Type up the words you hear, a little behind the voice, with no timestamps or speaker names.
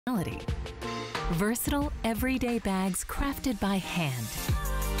Versatile, everyday bags crafted by hand,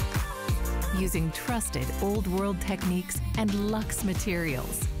 using trusted old world techniques and luxe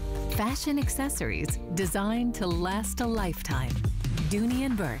materials. Fashion accessories designed to last a lifetime.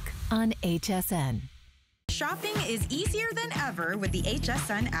 Dooney & Burke on HSN. Shopping is easier than ever with the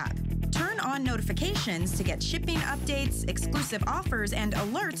HSN app. Turn on notifications to get shipping updates, exclusive offers, and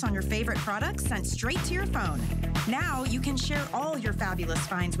alerts on your favorite products sent straight to your phone. Now you can share all your fabulous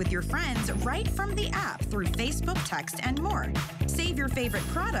finds with your friends right from the app through Facebook, text, and more. Save your favorite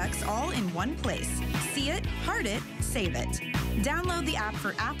products all in one place. See it, heart it, save it. Download the app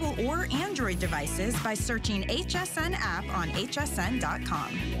for Apple or Android devices by searching HSN app on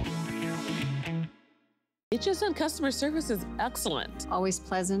hsn.com. HSN customer service is excellent. Always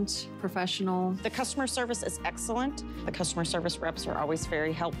pleasant, professional. The customer service is excellent. The customer service reps are always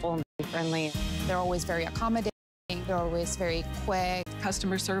very helpful and friendly. They're always very accommodating. They're always very quick.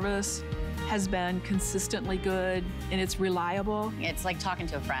 Customer service has been consistently good and it's reliable. It's like talking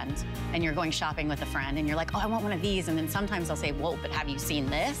to a friend and you're going shopping with a friend and you're like, oh, I want one of these. And then sometimes I'll say, whoa, but have you seen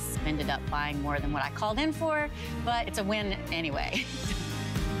this? Ended up buying more than what I called in for, but it's a win anyway.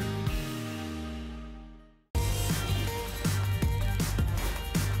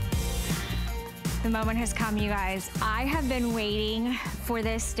 The moment has come, you guys. I have been waiting for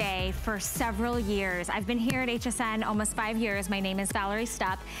this day for several years. I've been here at HSN almost 5 years. My name is Valerie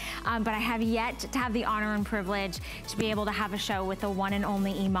Stupp, but I have yet to have the honor and privilege to be able to have a show with the one and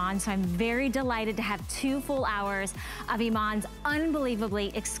only Iman. So I'm very delighted to have 2 full hours of Iman's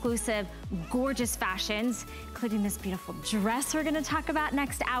unbelievably exclusive, gorgeous fashions, including this beautiful dress we're gonna talk about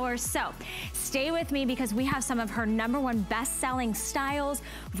next hour. So stay with me because we have some of her #1 best-selling styles.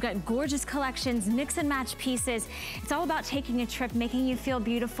 We've got gorgeous collections, mix and match pieces. It's all about taking a trip, making you feel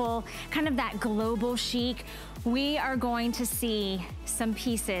beautiful, kind of that global chic. We are going to see some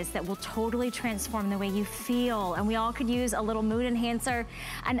pieces that will totally transform the way you feel, and we all could use a little mood enhancer,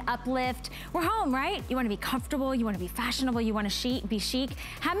 an uplift. We're home, right? You wanna be comfortable, you wanna be fashionable, you wanna be chic.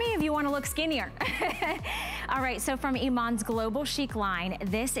 How many of you wanna look skinnier? All right, so from Iman's Global Chic line,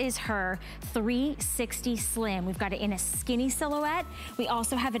 this is her 360 Slim. We've got it in a skinny silhouette. We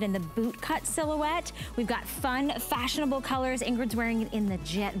also have it in the boot cut silhouette. We've got fun, fashionable colors. Ingrid's wearing it in the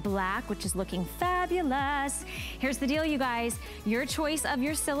jet black, which is looking fabulous. Here's the deal, you guys. Your choice of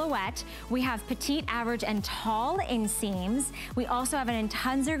your silhouette. We have petite, average, and tall inseams. We also have it in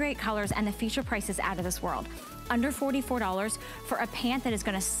tons of great colors, and the feature price is out of this world. Under $44 for a pant that is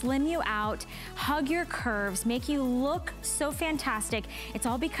gonna slim you out, hug your curves, make you look so fantastic. It's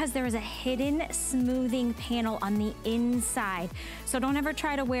all because there is a hidden smoothing panel on the inside. So don't ever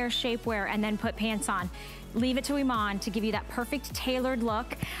try to wear shapewear and then put pants on. Leave it to Iman to give you that perfect tailored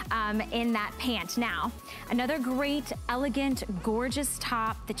look in that pant. Now, another great, elegant, gorgeous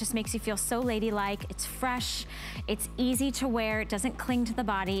top that just makes you feel so ladylike. It's fresh, it's easy to wear, it doesn't cling to the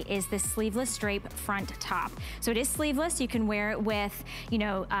body, is this sleeveless drape front top. So it is sleeveless. You can wear it with, you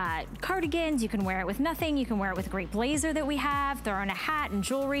know, cardigans, you can wear it with nothing, you can wear it with a great blazer that we have, throw on a hat and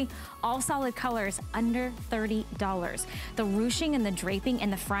jewelry, all solid colors, under $30. The ruching and the draping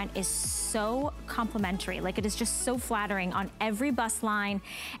in the front is so complimentary. Like, it is just so flattering on every bust line,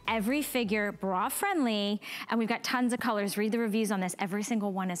 every figure, bra friendly, and we've got tons of colors. Read the reviews on this. Every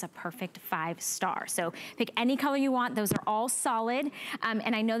single one is a perfect 5-star. So pick any color you want. Those are all solid,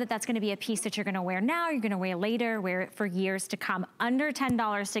 and I know that that's gonna be a piece that you're gonna wear now, you're gonna wear later, wear it for years to come. Under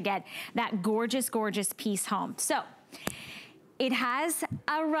 $10 to get that gorgeous, gorgeous piece home. So, it has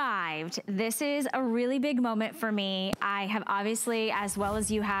arrived. This is a really big moment for me. I have obviously, as well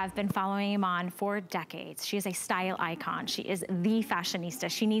as you have, been following Iman for decades. She is a style icon. She is the fashionista.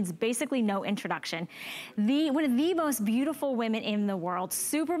 She needs basically no introduction. One of the most beautiful women in the world,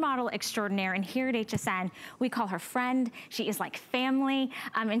 supermodel extraordinaire, and here at HSN, we call her friend. She is like family,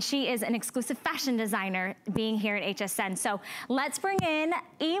 and she is an exclusive fashion designer being here at HSN. So let's bring in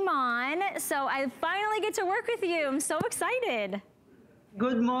Iman. So I finally get to work with you. I'm so excited.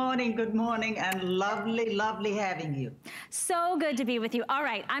 Good morning, and lovely, lovely having you. So good to be with you. All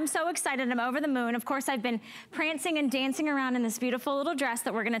right, I'm so excited, I'm over the moon. Of course, I've been prancing and dancing around in this beautiful little dress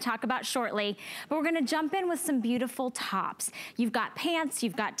that we're gonna talk about shortly, but we're gonna jump in with some beautiful tops. You've got pants,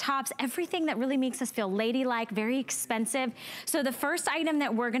 you've got tops, everything that really makes us feel ladylike, very expensive. So the first item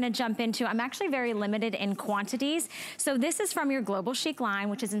that we're gonna jump into, I'm actually very limited in quantities. So this is from your Global Chic line,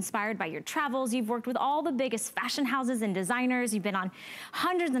 which is inspired by your travels. You've worked with all the biggest fashion houses and designers. You've been on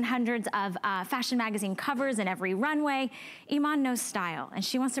hundreds and hundreds of fashion magazine covers in every runway. Iman knows style, and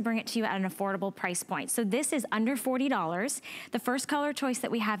she wants to bring it to you at an affordable price point. So this is under $40. The first color choice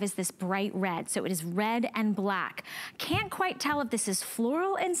that we have is this bright red. So it is red and black. Can't quite tell if this is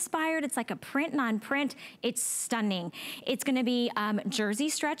floral inspired. It's like a print, non-print. It's stunning. It's gonna be jersey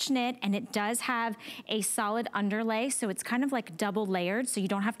stretch knit, and it does have a solid underlay, so it's kind of like double layered, so you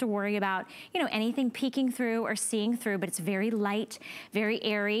don't have to worry about, you know, anything peeking through or seeing through, but it's very light, very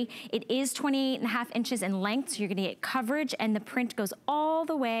airy. It is 28.5 inches in length, so you're gonna get coverage, and the print goes all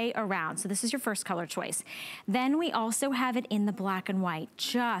the way around. So this is your first color choice. Then we also have it in the black and white.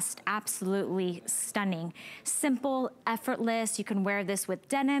 Just absolutely stunning. Simple, effortless. You can wear this with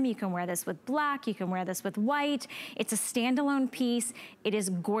denim, you can wear this with black, you can wear this with white. It's a standalone piece. It is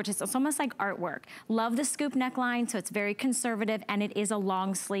gorgeous. It's almost like artwork. Love the scoop neckline, so it's very conservative, and it is a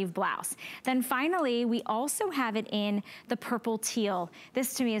long sleeve blouse. Then finally, we also have it in the purple teal.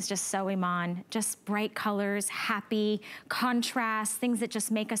 This to me is just so Iman. Just bright colors, happy, contrast, things that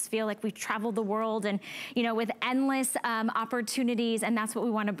just make us feel like we've traveled the world and, you know, with endless opportunities, and that's what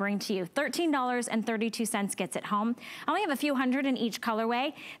we want to bring to you. $13.32 gets it home. I only have a few hundred in each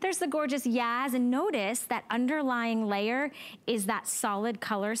colorway. There's the gorgeous Yaz, and notice that underlying layer is that solid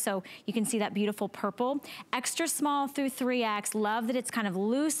color, so you can see that beautiful purple. Extra small through 3X. Love that it's kind of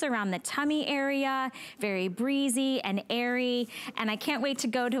loose around the tummy area, very breezy and airy, and I can't wait to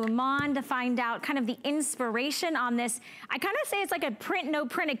go to Iman to find out kind of the inspiration on this. I kind of say it's like a print, no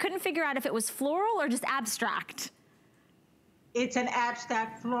print. I couldn't figure out if it was floral or just abstract. It's an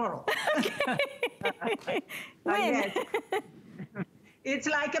abstract floral. Okay. Yes. It's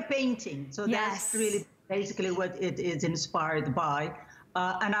like a painting. So yes, that's really basically what it is inspired by.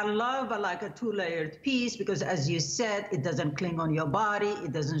 And I love like a two-layered piece because, as you said, it doesn't cling on your body.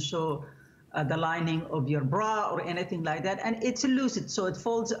 It doesn't show the lining of your bra or anything like that. And it's lucid, so it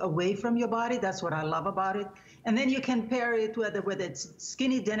folds away from your body. That's what I love about it. And then you can pair it whether it's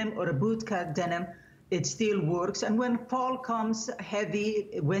skinny denim or a bootcut denim. It still works. And when fall comes, heavy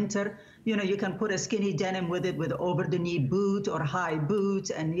winter, you know, you can put a skinny denim with it with over-the-knee boot or high boots,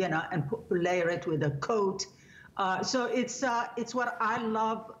 and you know, and layer it with a coat. So it's what I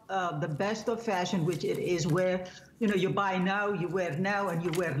love the best of fashion, which it is where, you know, you buy now, you wear now, and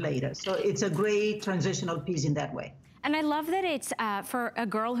you wear later. So it's a great transitional piece in that way. And I love that it's for a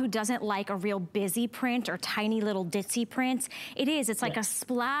girl who doesn't like a real busy print or tiny little ditzy prints. It's like a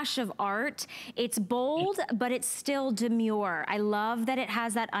splash of art. It's bold, but it's still demure. I love that it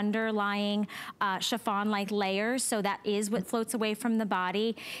has that underlying chiffon-like layer, so that is what floats away from the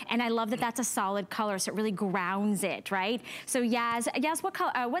body. And I love that that's a solid color, so it really grounds it, right? So Yaz, what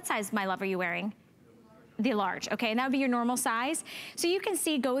color, what size, my love, are you wearing? The large, okay, and that would be your normal size. So you can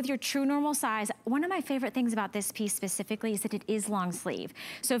see, go with your true normal size. One of my favorite things about this piece specifically is that it is long sleeve.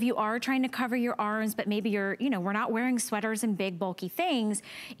 So if you are trying to cover your arms, but maybe you're, you know, we're not wearing sweaters and big bulky things,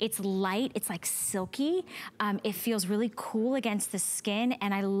 it's light, it's like silky. It feels really cool against the skin,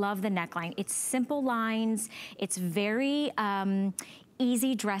 and I love the neckline. It's simple lines, it's very,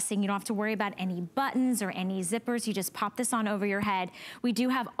 easy dressing. You don't have to worry about any buttons or any zippers. You just pop this on over your head. We do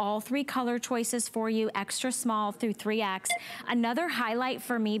have all three color choices for you, extra small through 3X. Another highlight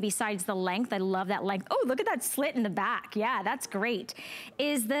for me, besides the length, I love that length. Oh, look at that slit in the back. Yeah, that's great.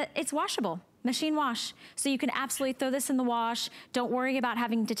 Is that it's washable. Machine wash. So you can absolutely throw this in the wash. Don't worry about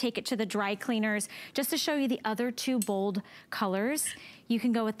having to take it to the dry cleaners. Just to show you the other two bold colors, you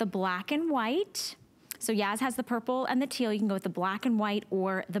can go with the black and white. So Yaz has the purple and the teal. You can go with the black and white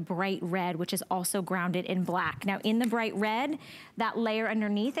or the bright red, which is also grounded in black. Now in the bright red, that layer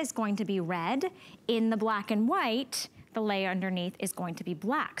underneath is going to be red. In the black and white, the layer underneath is going to be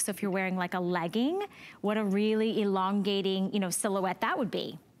black. So if you're wearing like a legging, what a really elongating, you know, silhouette that would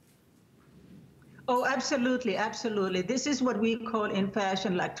be. Oh, absolutely, absolutely. This is what we call in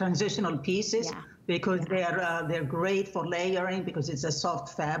fashion like transitional pieces, because they're great for layering because it's a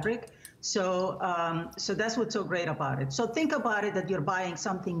soft fabric. So so that's what's so great about it. So think about it that you're buying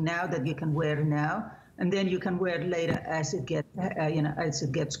something now that you can wear now, and then you can wear it later as it gets as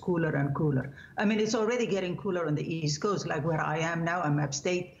it gets cooler and cooler. I mean, it's already getting cooler on the East Coast, like where I am now. I'm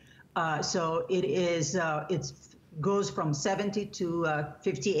upstate, so it is it goes from 70 to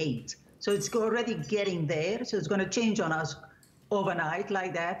 58. So it's already getting there. So it's going to change on us overnight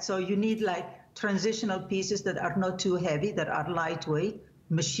like that. So you need like transitional pieces that are not too heavy, that are lightweight,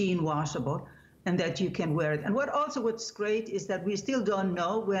 machine washable, and that you can wear it. And what's great is that we still don't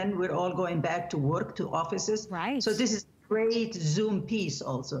know when we're all going back to work, to offices. Right. So this is a great Zoom piece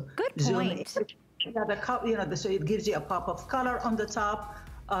also. Good point. Zoom, so it gives you a pop of color on the top.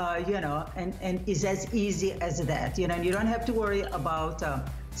 you know, and is as easy as that, you know, and you don't have to worry about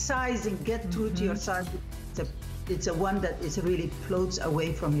sizing, get true to your size. It's a one that is really floats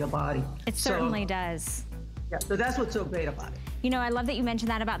away from your body. It certainly does. Yeah, so that's what's so great about it. You know, I love that you mentioned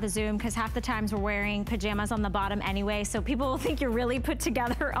that about the Zoom, because half the times we're wearing pajamas on the bottom anyway, so people will think you're really put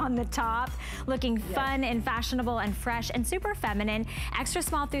together on the top, looking fun and fashionable and fresh and super feminine. Extra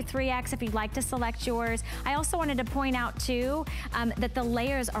small through 3X if you'd like to select yours. I also wanted to point out too that the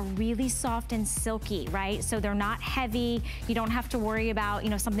layers are really soft and silky, right? So they're not heavy. You don't have to worry about, you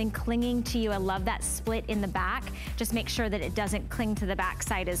know, something clinging to you. I love that split in the back. Just make sure that it doesn't cling to the back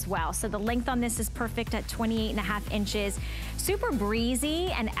side as well. So the length on this is perfect at 28.5 inches. Super breezy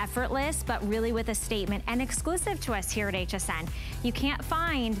and effortless, but really with a statement and exclusive to us here at HSN. You can't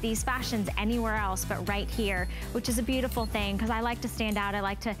find these fashions anywhere else but right here, which is a beautiful thing, because I like to stand out. I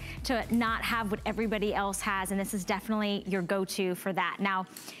like to not have what everybody else has, and this is definitely your go-to for that. Now,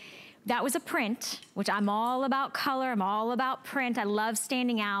 that was a print, which I'm all about color, I'm all about print. I love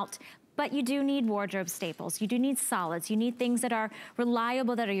standing out. But you do need wardrobe staples. You do need solids. You need things that are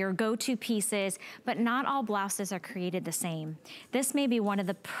reliable, that are your go-to pieces, but not all blouses are created the same. This may be one of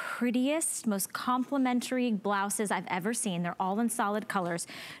the prettiest, most complimentary blouses I've ever seen. They're all in solid colors.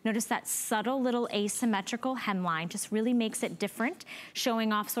 Notice that subtle little asymmetrical hemline just really makes it different,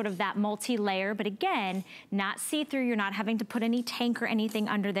 showing off sort of that multi-layer, but again, not see-through. You're not having to put any tank or anything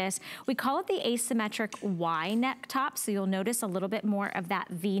under this. We call it the asymmetric Y neck top, so you'll notice a little bit more of that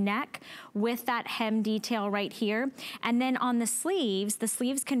V neck with that hem detail right here. And then on the sleeves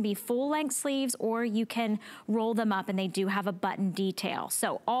can be full length sleeves, or you can roll them up, and they do have a button detail.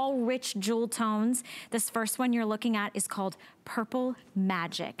 So all rich jewel tones. This first one you're looking at is called Purple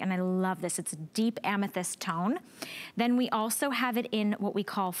Magic, and I love this. It's a deep amethyst tone. Then we also have it in what we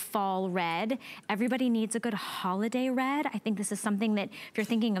call fall red. Everybody needs a good holiday red. I think this is something that if you're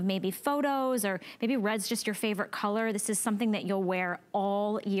thinking of maybe photos, or maybe red's just your favorite color, this is something that you'll wear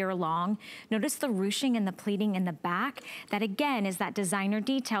all year long. Notice the ruching and the pleating in the back. That again is that designer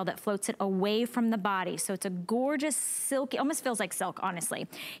detail that floats it away from the body. So it's a gorgeous silky, almost feels like silk, honestly.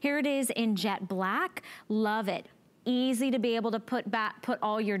 Here it is in jet black. Love it. Easy to be able to put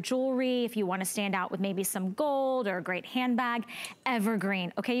all your jewelry if you want to stand out with maybe some gold or a great handbag.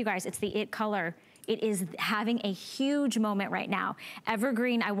 Evergreen. Okay, you guys, it's the it color. It is having a huge moment right now.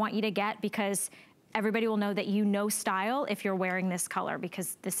 Evergreen, I want you to get, because everybody will know that you know style if you're wearing this color,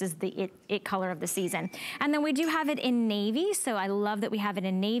 because this is the it color of the season. And then we do have it in navy, so I love that we have it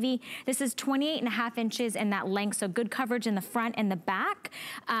in navy. This is 28.5 inches in that length, so good coverage in the front and the back.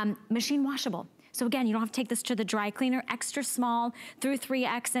 Machine washable. So again, you don't have to take this to the dry cleaner. Extra small through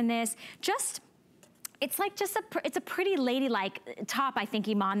 3X in this. It's like it's a pretty ladylike top, I think,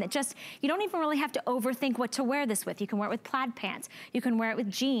 Iman, that just, you don't even really have to overthink what to wear this with. You can wear it with plaid pants. You can wear it with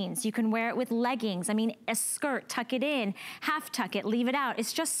jeans. You can wear it with leggings. I mean, a skirt, tuck it in, half tuck it, leave it out.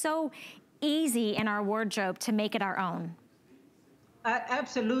 It's just so easy in our wardrobe to make it our own.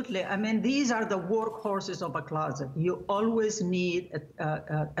 Absolutely. I mean, these are the workhorses of a closet. You always need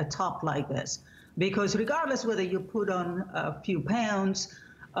a top like this, because regardless whether you put on a few pounds,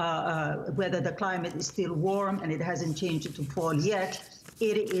 whether the climate is still warm and it hasn't changed to fall yet,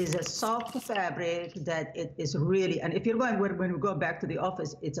 it is a soft fabric that it is really, and if you're going, when we go back to the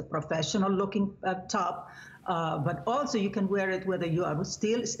office, it's a professional looking top, but also you can wear it whether you are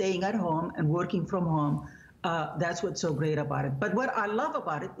still staying at home and working from home. That's what's so great about it. But what I love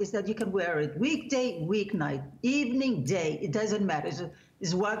about it is that you can wear it weekday, weeknight, evening, day. It doesn't matter.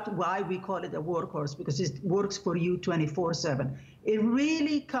 Is why we call it a workhorse, because it works for you 24/7. It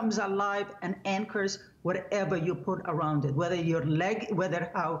really comes alive and anchors whatever you put around it, whether your leg, whether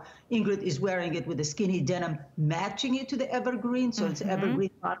how Ingrid is wearing it with the skinny denim, matching it to the evergreen, so it's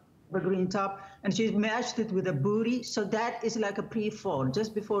evergreen top, and she's matched it with a booty, so that is like a pre-fall,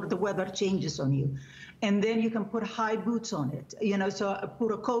 just before the weather changes on you. And then you can put high boots on it, you know, so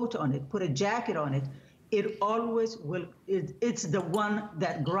put a coat on it, put a jacket on it. It always will, it's the one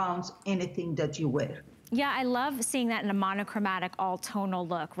that grounds anything that you wear. Yeah, I love seeing that in a monochromatic, all-tonal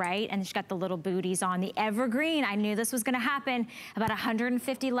look, right? And she's got the little booties on. The evergreen, I knew this was gonna happen. About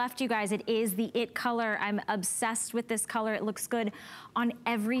 150 left, you guys. It is the it color. I'm obsessed with this color. It looks good on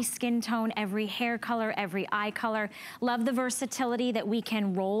every skin tone, every hair color, every eye color. Love the versatility that we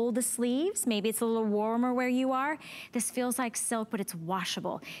can roll the sleeves. Maybe it's a little warmer where you are. This feels like silk, but it's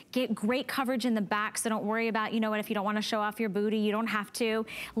washable. Get great coverage in the back, so don't worry about, you know what, if you don't wanna show off your booty, you don't have to.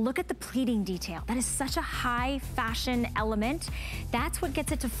 Look at the pleating detail. That is such a a high fashion element. That's what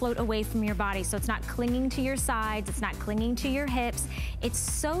gets it to float away from your body. So it's not clinging to your sides, it's not clinging to your hips. It's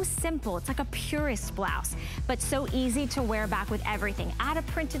so simple. It's like a purist blouse, but so easy to wear back with everything. Add a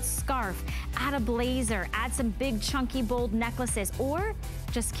printed scarf, add a blazer, add some big chunky bold necklaces, or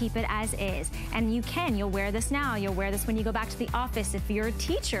just keep it as is. And you'll wear this now, you'll wear this when you go back to the office. If you're a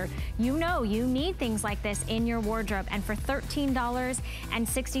teacher, you know you need things like this in your wardrobe. And for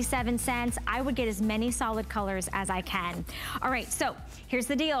 $13.67, I would get as many solid colors as I can. All right, so here's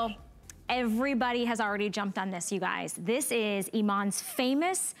the deal. Everybody has already jumped on this, you guys. This is Iman's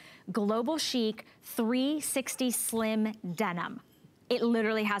famous Global Chic 360 Slim Denim. It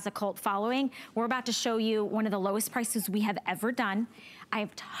literally has a cult following. We're about to show you one of the lowest prices we have ever done. I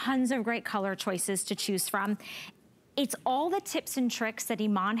have tons of great color choices to choose from. It's all the tips and tricks that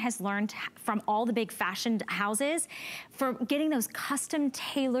Iman has learned from all the big fashion houses for getting those custom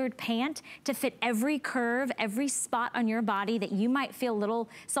tailored pants to fit every curve, every spot on your body that you might feel a little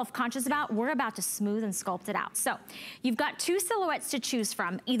self-conscious about. We're about to smooth and sculpt it out. So you've got two silhouettes to choose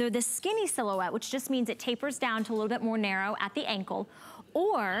from, either the skinny silhouette, which just means it tapers down to a little bit more narrow at the ankle,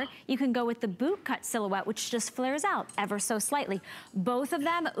 or you can go with the boot cut silhouette, which just flares out ever so slightly. Both of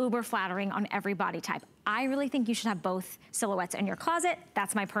them uber flattering on every body type. I really think you should have both silhouettes in your closet.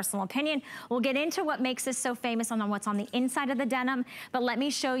 That's my personal opinion. We'll get into what makes this so famous on what's on the inside of the denim, but let me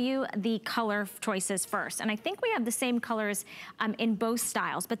show you the color choices first. And I think we have the same colors in both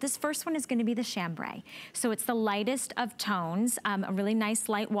styles, but this first one is gonna be the chambray. So it's the lightest of tones, a really nice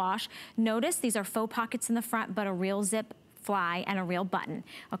light wash. Notice these are faux pockets in the front, but a real zip fly and a real button.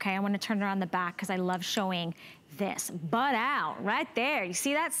 Okay, I want to turn around the back because I love showing this butt out right there. You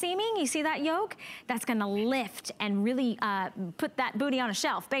see that seaming? You see that yoke? That's gonna lift and really put that booty on a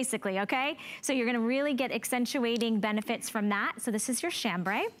shelf, basically, okay? So you're gonna really get accentuating benefits from that. So this is your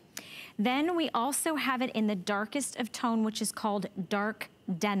chambray. Then we also have it in the darkest of tone, which is called dark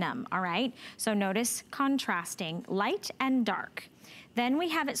denim, all right? So notice contrasting light and dark. Then we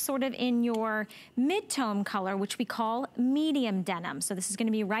have it sort of in your mid-tone color, which we call medium denim. So this is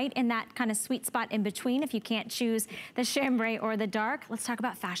gonna be right in that kind of sweet spot in between if you can't choose the chambray or the dark. Let's talk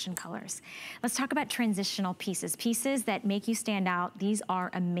about fashion colors. Let's talk about transitional pieces, pieces that make you stand out. These are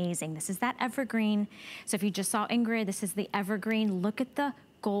amazing. This is that evergreen. So if you just saw Ingrid, this is the evergreen. Look at the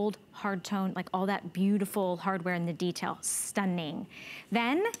gold hard tone, like all that beautiful hardware in the detail, stunning.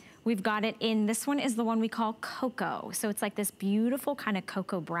 Then we've got it in, this one is the one we call cocoa. So it's like this beautiful kind of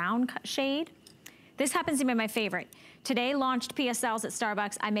cocoa brown shade. This happens to be my favorite. Today launched PSLs at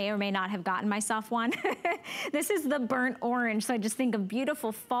Starbucks. I may or may not have gotten myself one. This is the burnt orange. So I just think of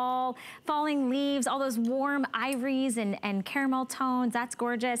beautiful fall, falling leaves, all those warm ivories and caramel tones. That's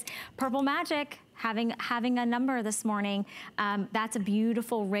gorgeous. Purple Magic. Having a number this morning. That's a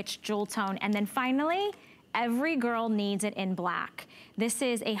beautiful, rich jewel tone. And then finally, every girl needs it in black. This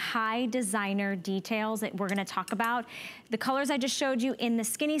is a high designer details that we're gonna talk about. The colors I just showed you in the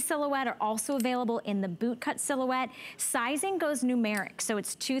skinny silhouette are also available in the boot cut silhouette. Sizing goes numeric, so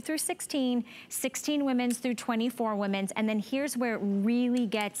it's 2 through 16, 16 women's through 24 women's, and then here's where it really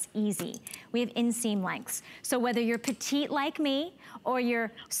gets easy. We have inseam lengths. So whether you're petite like me, or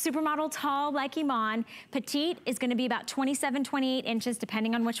you're supermodel tall like Iman, petite is gonna be about 27, 28 inches,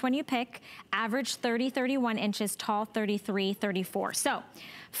 depending on which one you pick. Average 30, 31 inches, tall 33, 34. So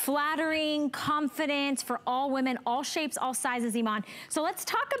flattering, confidence for all women, all shapes, all sizes, Iman. So let's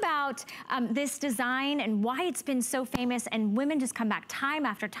talk about this design and why it's been so famous, and women just come back time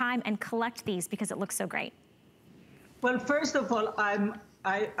after time and collect these because it looks so great. Well, first of all, I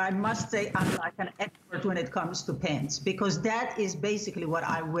must say I'm like an expert when it comes to pants, because that is basically what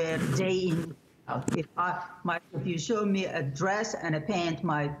I wear day in. If you show me a dress and a pant,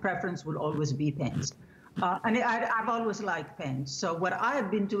 my preference will always be pants. And I've always liked pants. So what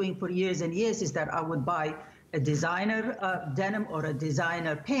I've been doing for years and years is that I would buy a designer denim or a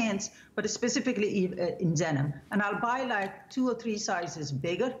designer pants, but specifically in denim. And I'll buy like 2 or 3 sizes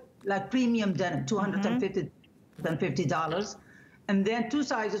bigger, like premium denim, $250. And then 2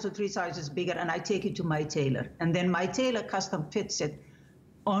 sizes or 3 sizes bigger, and I take it to my tailor. And then my tailor custom fits it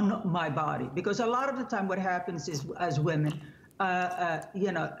on my body. Because a lot of the time what happens is, as women,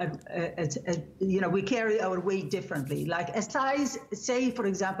 we carry our weight differently. Like a size, say for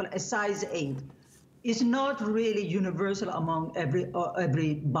example, a size 8 is not really universal among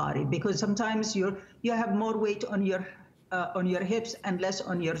every body, because sometimes you have more weight on your hips and less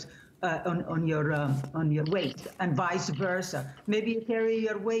on your on your waist, and vice versa. Maybe you carry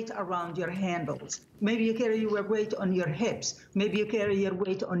your weight around your handles. Maybe you carry your weight on your hips. Maybe you carry your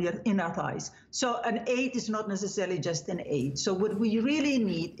weight on your inner thighs. So an 8 is not necessarily just an 8. So what we really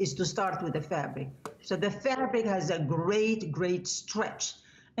need is to start with the fabric. So the fabric has a great stretch,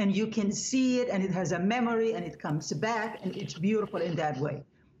 and you can see it, and it has a memory, and it comes back, and it's beautiful in that way.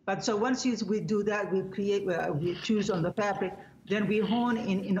 But so once we do that, we choose on the fabric, then we hone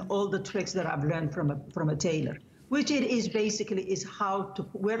in all the tricks that I've learned from a tailor, which it is basically is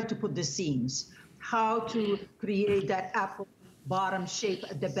where to put the seams, how to create that apple bottom shape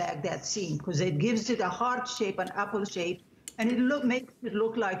at the back, that seam, because it gives it a heart shape, an apple shape, and it makes it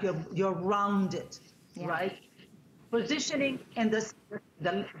look like you're rounded, right? Positioning and the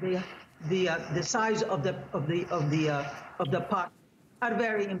size of the part are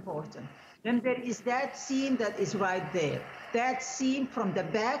very important. Then there is that seam that is right there. That seam from the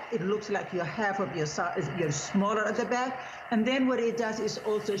back, it looks like your half of your size, you're smaller at the back. And then what it does is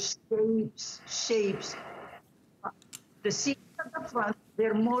also shapes. The seams at the front,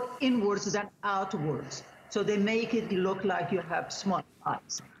 they're more inwards than outwards. So they make it look like you have small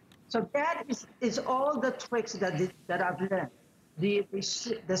eyes. So that is all the tricks that I've learned.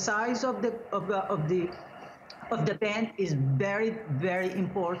 The size of the band is very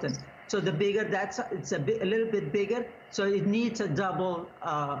important. So the bigger it's a little bit bigger. So it needs a double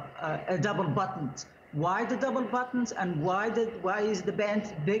buttons. Why the double buttons, and why is the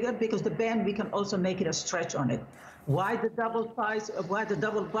band bigger? Because the band, we can also make it a stretch on it. Why the double size? Why the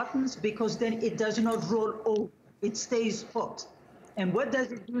double buttons? Because then it does not roll over. It stays put. And what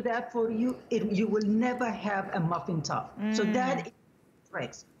does it do that for you? You will never have a muffin top. So that is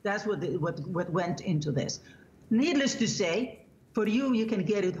tricks. That's what went into this. Needless to say, for you, you can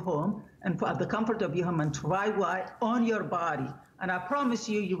get it home and at the comfort of your home and try on your body. And I promise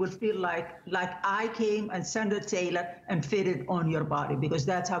you, you will feel like I came and sent a tailor and fit it on your body, because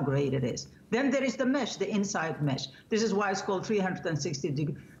that's how great it is. Then there is the mesh, the inside mesh. This is why it's called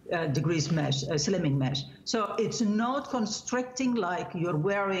 360 degrees mesh, slimming mesh. So it's not constricting like you're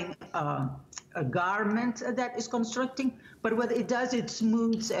wearing a garment that is constricting, but what it does, it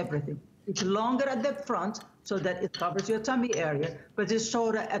smooths everything. It's longer at the front so that it covers your tummy area, but it's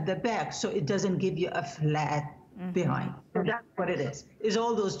shorter at the back so it doesn't give you a flat behind. So that's what it is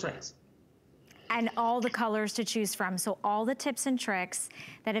all those tricks. And all the colors to choose from. So all the tips and tricks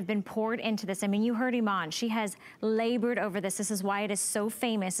that have been poured into this. I mean, you heard Iman, she has labored over this. This is why it is so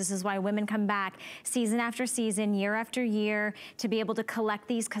famous. This is why women come back season after season, year after year, to be able to collect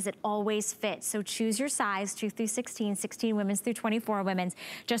these, because it always fits. So choose your size, 2 through 16, 16 women's through 24 women's.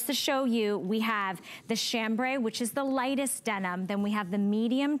 Just to show you, we have the chambray, which is the lightest denim. Then we have the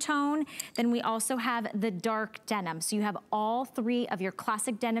medium tone. Then we also have the dark denim. So you have all 3 of your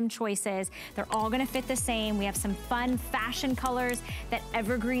classic denim choices. They're all gonna fit the same. We have some fun fashion colors, that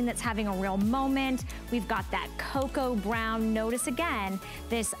evergreen that's having a real moment. We've got that cocoa brown. Notice again,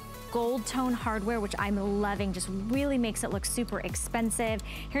 this gold tone hardware, which I'm loving, just really makes it look super expensive.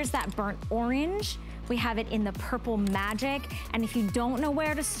 Here's that burnt orange. We have it in the purple magic. And if you don't know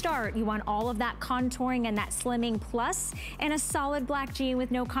where to start, you want all of that contouring and that slimming plus in a solid black jean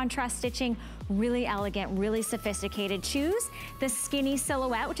with no contrast stitching. Really elegant, really sophisticated. Choose the skinny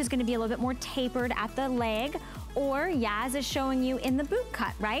silhouette, which is gonna be a little bit more tapered at the leg, or Yaz is showing you in the boot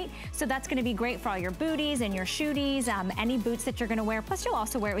cut, right? So that's gonna be great for all your booties and your shooties, any boots that you're gonna wear. Plus you'll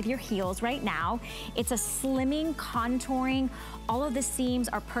also wear it with your heels right now. It's a slimming, contouring. All of the seams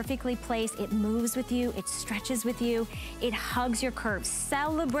are perfectly placed. It moves with you, it stretches with you, it hugs your curves.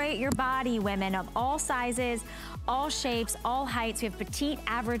 Celebrate your body, women of all sizes, all shapes, all heights. We have petite,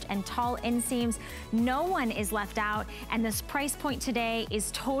 average, and tall inseams. No one is left out, and this price point today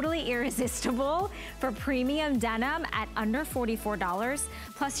is totally irresistible for premium denim at under $44.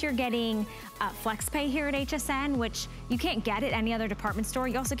 Plus you're getting flex pay here at HSN, which you can't get at any other department store.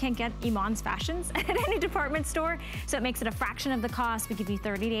 You also can't get Iman's fashions at any department store, so it makes it a fraction of the cost. We give you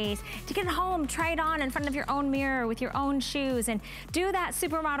 30 days to get it home, try it on in front of your own mirror with your own shoes, and do that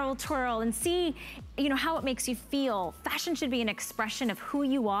supermodel twirl and see, you know, how it makes you feel. Fashion should be an expression of who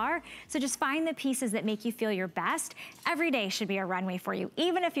you are, so just find the pieces that make you feel your best. Every day should be a runway for you,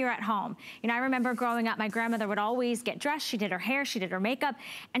 even if you're at home. You know, I remember growing up, my grandmother would always get dressed. She did her hair, she did her makeup,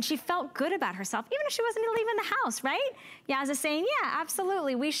 and she felt good about herself, even if she wasn't leaving the house, right? Yaz is saying, yeah,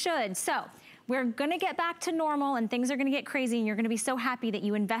 absolutely, we should. So we're gonna get back to normal, and things are gonna get crazy, and you're gonna be so happy that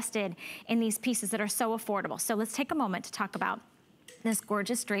you invested in these pieces that are so affordable. So let's take a moment to talk about this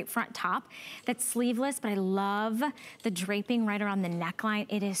gorgeous drape front top that's sleeveless, but I love the draping right around the neckline.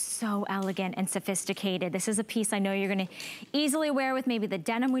 It is so elegant and sophisticated. This is a piece I know you're gonna easily wear with maybe the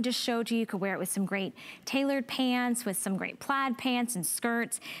denim we just showed you. You could wear it with some great tailored pants, with some great plaid pants and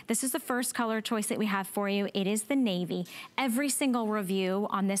skirts. This is the first color choice that we have for you. It is the navy. Every single review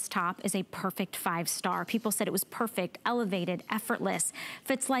on this top is a perfect 5-star. People said it was perfect, elevated, effortless,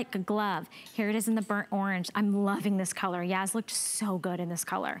 fits like a glove. Here it is in the burnt orange. I'm loving this color. Yaz looked so good in this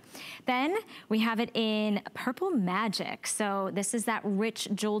color. Then we have it in Purple Magic. So this is that rich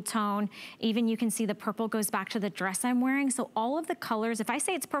jewel tone. Even you can see the purple goes back to the dress I'm wearing. So all of the colors, if I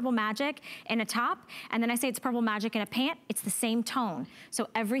say it's Purple Magic in a top, and then I say it's Purple Magic in a pant, it's the same tone. So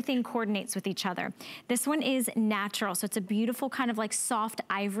everything coordinates with each other. This one is natural. So it's a beautiful kind of like soft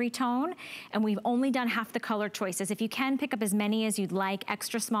ivory tone. And we've only done half the color choices. If you can pick up as many as you'd like,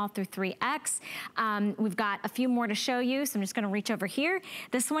 extra small through 3X. We've got a few more to show you, so I'm just gonna reach over here.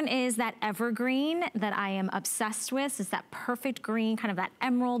 This one is that evergreen that I am obsessed with. It's that perfect green, kind of that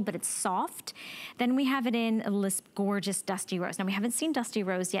emerald, but it's soft. Then we have it in this gorgeous dusty rose. Now we haven't seen dusty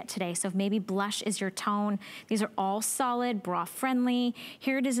rose yet today, so if maybe blush is your tone. These are all solid, bra friendly.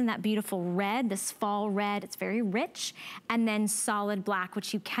 Here it is in that beautiful red, this fall red. It's very rich. And then solid black,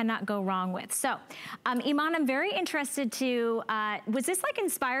 which you cannot go wrong with. So, Iman, I'm very interested to, was this like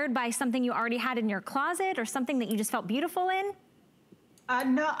inspired by something you already had in your closet or something that you just felt beautiful in?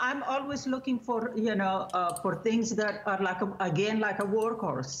 No, I'm always looking for, for things that are like, like a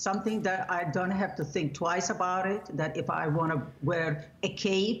workhorse, something that I don't have to think twice about it, that if I want to wear a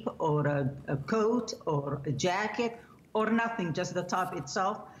cape or a coat or a jacket or nothing, just the top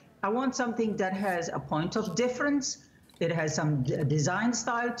itself, I want something that has a point of difference. It has some design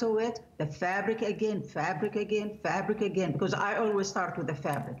style to it, the fabric again, fabric again, fabric again, because I always start with the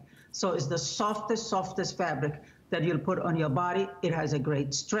fabric. So it's the softest fabric that you'll put on your body. It has a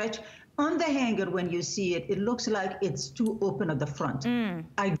great stretch. On the hanger, when you see it, it looks like it's too open at the front.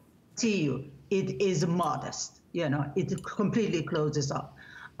 I guarantee you, it is modest. It completely closes up.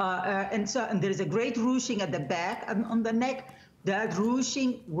 And there's a great ruching at the back and on the neck. That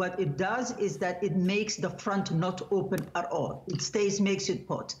ruching, what it does is that it makes the front not open at all. It makes it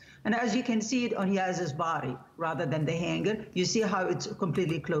put. And as you can see it on Yaz's body, rather than the hanger, you see how it's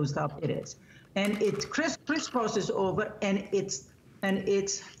completely closed up it is. And it crisscrosses over, and it's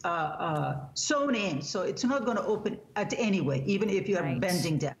sewn in, so it's not going to open at any way, even if you're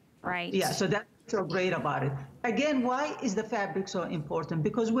bending down. Right. Yeah, so that's so great about it. Again, why is the fabric so important?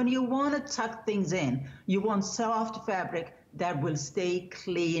 Because when you want to tuck things in, you want soft fabric that will stay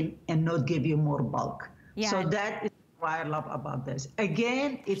clean and not give you more bulk. Yeah. So that is what I love about this.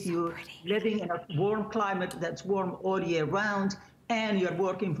 Again, if you're living in a warm climate that's warm all year round and you're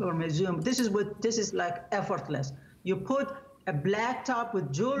working from a Zoom, this is like effortless. You put a black top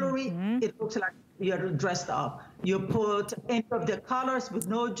with jewelry, it looks like you're dressed up. You put any of the colors with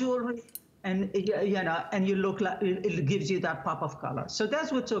no jewelry, and and you look like it gives you that pop of color. So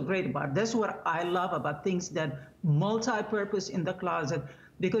that's what's so great about it. That's what I love about things that multi-purpose in the closet,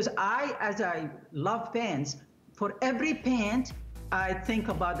 because as I love pants, for every pant, I think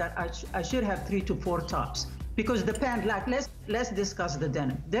about that I should have 3 to 4 tops, because the pant, like let's discuss the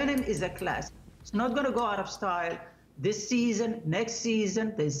denim. Denim is a classic. It's not going to go out of style this season, next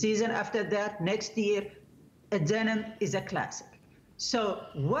season, the season after that, next year. A denim is a classic. So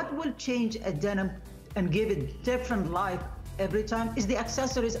what will change a denim and give it different life every time is the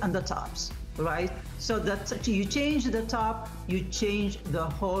accessories and the tops, right? So that you change the top, you change the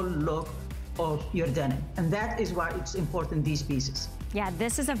whole look of your denim. And that is why it's important, these pieces. Yeah,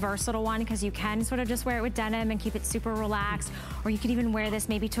 this is a versatile one because you can sort of just wear it with denim and keep it super relaxed, or you could even wear this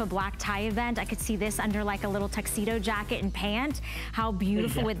maybe to a black tie event. I could see this under like a little tuxedo jacket and pant. How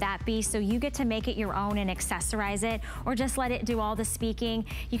beautiful would that be? So you get to make it your own and accessorize it, or just let it do all the speaking.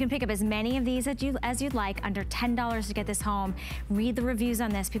 You can pick up as many of these as you'd like, under $10 to get this home. Read the reviews on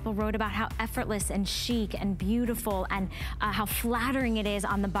this. People wrote about how effortless and chic and beautiful and how flattering it is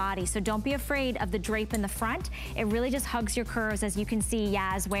on the body. So don't be afraid of the drape in the front. It really just hugs your curves, as you can see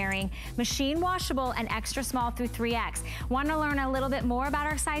Yaz wearing. Machine washable and extra small through 3X. Want to learn a little bit more about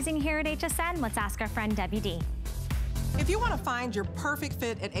our sizing here at HSN? Let's ask our friend Debbie D. If you want to find your perfect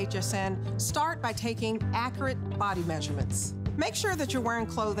fit at HSN, start by taking accurate body measurements. Make sure that you're wearing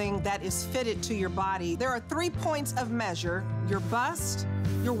clothing that is fitted to your body. There are 3 points of measure: your bust,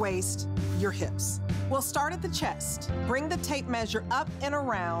 your waist, your hips. We'll start at the chest. Bring the tape measure up and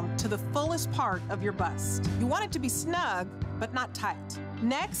around to the fullest part of your bust. You want it to be snug, but not tight.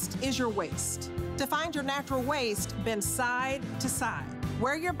 Next is your waist. To find your natural waist, bend side to side.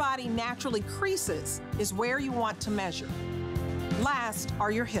 Where your body naturally creases is where you want to measure. Last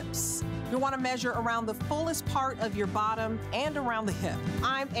are your hips. You'll want to measure around the fullest part of your bottom and around the hip.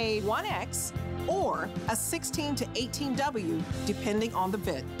 I'm a 1X or a 16 to 18W, depending on the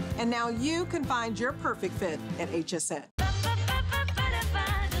fit. And now you can find your perfect fit at HSN.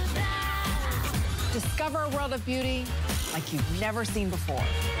 Discover a world of beauty like you've never seen before.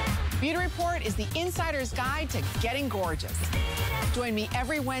 Beauty Report is the insider's guide to getting gorgeous. Join me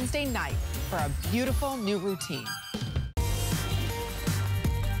every Wednesday night for a beautiful new routine.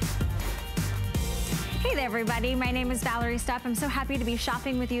 Hey there, everybody. My name is Valerie Stupp. I'm so happy to be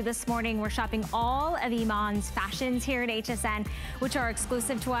shopping with you this morning. We're shopping all of Iman's fashions here at HSN, which are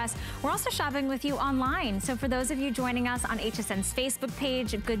exclusive to us. We're also shopping with you online. So for those of you joining us on HSN's Facebook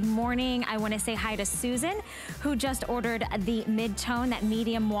page, good morning. I want to say hi to Susan, who just ordered the mid-tone, that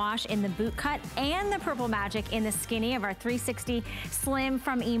medium wash in the boot cut, and the Purple Magic in the skinny of our 360 Slim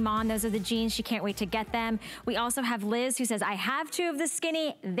from Iman. Those are the jeans. She can't wait to get them. We also have Liz, who says, I have two of the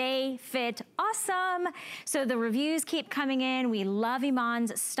skinny. They fit awesome. So the reviews keep coming in. We love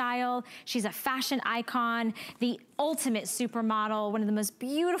Iman's style. She's a fashion icon, the ultimate supermodel, one of the most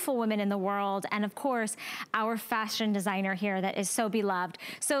beautiful women in the world, and of course, our fashion designer here that is so beloved.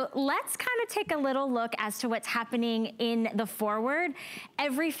 So let's kind of take a little look as to what's happening in the forward.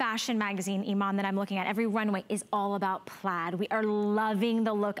 Every fashion magazine, Iman, that I'm looking at, every runway is all about plaid. We are loving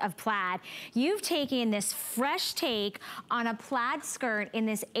the look of plaid. You've taken this fresh take on a plaid skirt in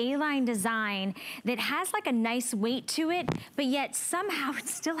this A-line design that has like a nice weight to it, but yet somehow it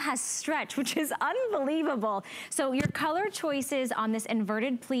still has stretch, which is unbelievable. So your color choices on this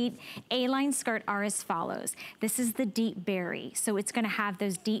inverted pleat A-line skirt are as follows. This is the deep berry. So it's gonna have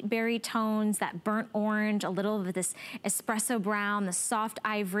those deep berry tones, that burnt orange, a little of this espresso brown, the soft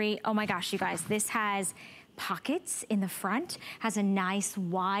ivory. Oh my gosh, you guys, this has pockets in the front, has a nice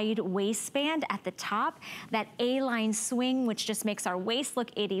wide waistband at the top. That A-line swing, which just makes our waist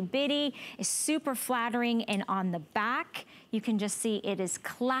look itty bitty, is super flattering. And on the back, you can just see it is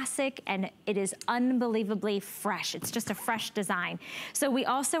classic and it is unbelievably fresh. It's just a fresh design. So we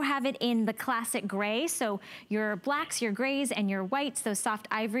also have it in the classic gray. So your blacks, your grays, and your whites, those soft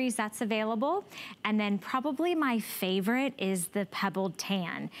ivories, that's available. And then probably my favorite is the pebbled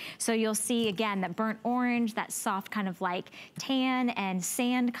tan. So you'll see again that burnt orange, that soft kind of like tan and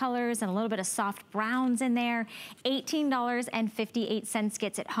sand colors, and a little bit of soft browns in there. $18.58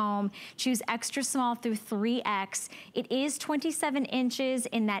 gets it home. Choose extra small through 3X. It is 27 inches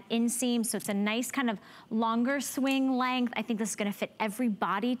in that inseam, so it's a nice kind of longer swing length. I think this is gonna fit every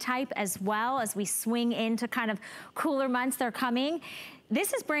body type as well as we swing into kind of cooler months that are coming.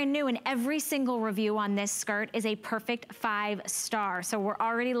 This is brand new, and every single review on this skirt is a perfect 5-star. So we're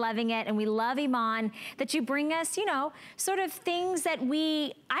already loving it, and we love, Iman, that you bring us, you know, sort of things that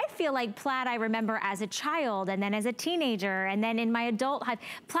I feel like plaid I remember as a child, and then as a teenager, and then in my adult life.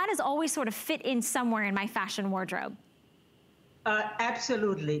 Plaid has always sort of fit in somewhere in my fashion wardrobe.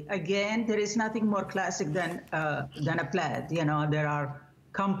 Absolutely. Again, there is nothing more classic than a plaid. You know, there are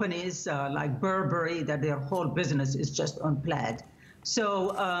companies like Burberry that their whole business is just on plaid.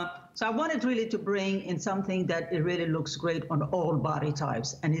 So I wanted really to bring in something that it really looks great on all body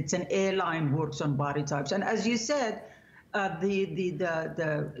types, and it's an A-line, works on body types. And as you said,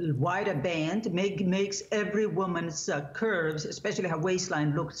 the wider band makes every woman's curves, especially her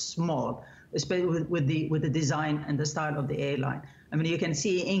waistline, look small, especially with the design and the style of the A-line. I mean, you can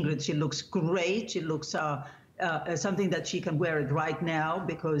see Ingrid, she looks great. She looks something that she can wear it right now,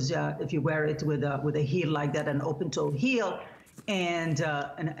 because if you wear it with a heel like that, an open-toe heel, and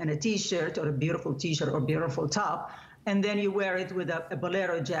a t-shirt, or a beautiful t-shirt or beautiful top, and then you wear it with a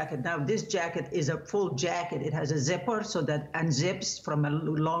bolero jacket. Now this jacket is a full jacket. It has a zipper, so that unzips from a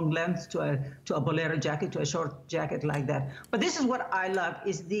long length to a bolero jacket, to a short jacket like that. But this is what I love,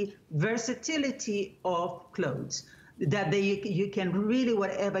 is the versatility of clothes. That you can really,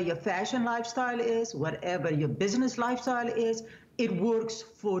 whatever your fashion lifestyle is, whatever your business lifestyle is, it works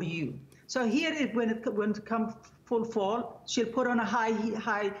for you. So here, when it comes full fall, she'll put on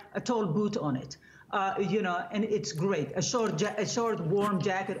a tall boot on it, you know, and it's great. A short warm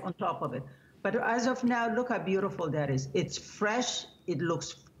jacket on top of it. But as of now, look how beautiful that is. It's fresh.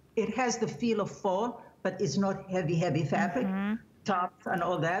 It has the feel of fall, but it's not heavy fabric. Tops and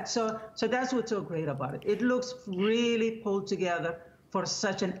all that. So that's what's so great about it. It looks really pulled together for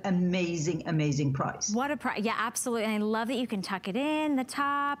such an amazing, amazing price. What a price. Yeah, absolutely. And I love that you can tuck it in the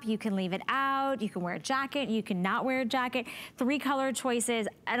top, you can leave it out, you can wear a jacket, you can not wear a jacket. 3 color choices.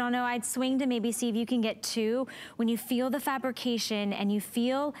 I don't know, I'd swing to maybe see if you can get 2. When you feel the fabrication and you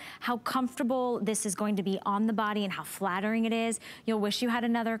feel how comfortable this is going to be on the body and how flattering it is, you'll wish you had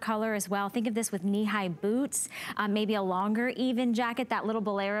another color as well. Think of this with knee-high boots, maybe a longer even jacket. That little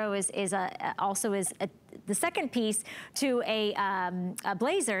bolero is the second piece to a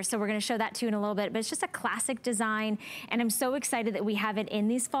blazer, so we're going to show that to you in a little bit, but it's just a classic design, and I'm so excited that we have it in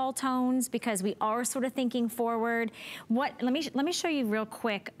these fall tones because we are sort of thinking forward. Let me show you real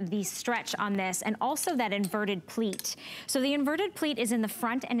quick the stretch on this, and also that inverted pleat. So the inverted pleat is in the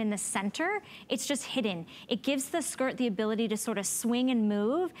front and in the center. It's just hidden. It gives the skirt the ability to sort of swing and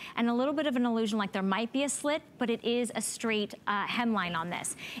move, and a little bit of an illusion like there might be a slit, but it is a straight hemline on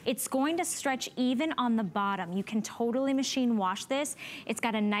this. It's going to stretch even on the bottom. You can totally machine wash this. It's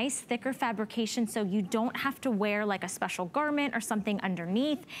got a nice thicker fabrication, so you don't have to wear like a special garment or something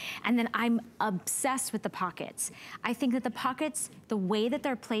underneath. And then I'm obsessed with the pockets. I think that the pockets, the way that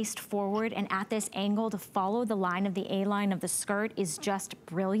they're placed forward and at this angle to follow the line of the A-line of the skirt is just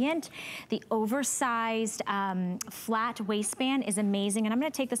brilliant. The oversized flat waistband is amazing. And I'm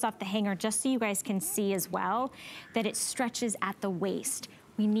gonna take this off the hanger just so you guys can see as well that it stretches at the waist.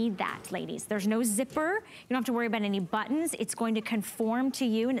 We need that, ladies. There's no zipper. You don't have to worry about any buttons. It's going to conform to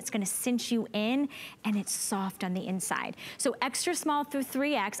you and it's going to cinch you in, and it's soft on the inside. So extra small through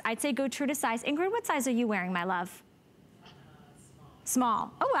 3X. I'd say go true to size. Ingrid, what size are you wearing, my love?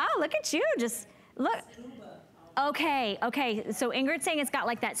 Small. Oh, wow, look at you. Just look. Okay, so Ingrid's saying it's got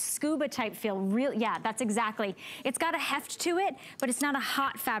like that scuba type feel. Yeah, that's exactly. It's got a heft to it, but it's not a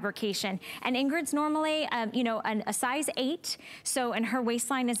hot fabrication. And Ingrid's normally, you know, a size 8. So, and her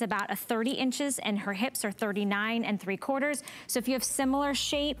waistline is about 30 inches and her hips are 39 3/4. So if you have similar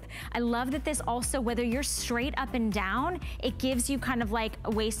shape, I love that this also, whether you're straight up and down, it gives you kind of like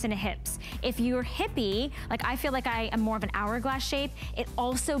a waist and a hips. If you're hippie, like I feel like I am more of an hourglass shape, it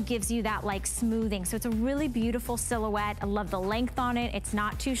also gives you that like smoothing. So it's a really beautiful silhouette. I love the length on it. It's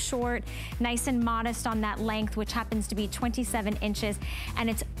not too short, nice and modest on that length, which happens to be 27 inches. And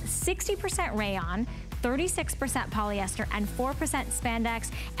it's 60% rayon, 36% polyester, and 4%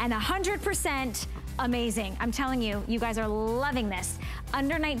 spandex, and 100% amazing. I'm telling you, you guys are loving this.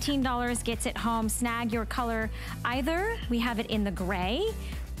 Under $19 gets it home. Snag your color. Either we have it in the gray,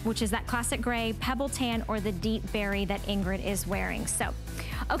 which is that classic gray, pebble tan, or the deep berry that Ingrid is wearing. So,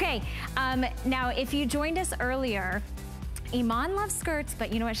 okay, now if you joined us earlier, Iman loves skirts,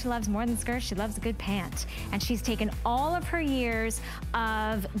 but you know what she loves more than skirts? She loves a good pant. And she's taken all of her years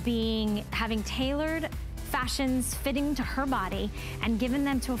of having tailored fashions fitting to her body and given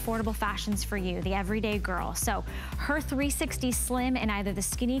them to affordable fashions for you, the everyday girl. So her 360 slim in either the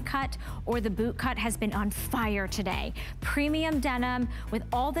skinny cut or the boot cut has been on fire today. Premium denim with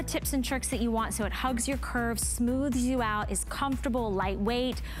all the tips and tricks that you want, so it hugs your curves, smooths you out, is comfortable,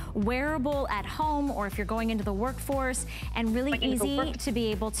 lightweight, wearable at home or if you're going into the workforce, and really easy to be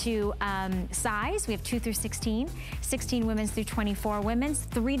able to size. We have 2 through 16, 16 women's through 24 women's,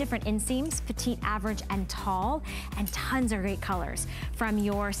 3 different inseams, petite, average, and tall, and tons of great colors, from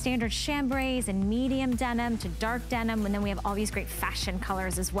your standard chambrays and medium denim to dark denim, and then we have all these great fashion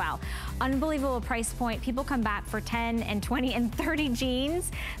colors as well. Unbelievable price point. People come back for 10 and 20 and 30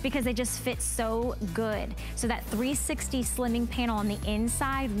 jeans because they just fit so good. So that 360 slimming panel on the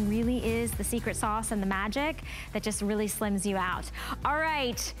inside really is the secret sauce and the magic that just really slims you out. All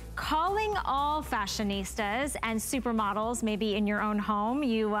right, calling all fashionistas and supermodels, maybe in your own home.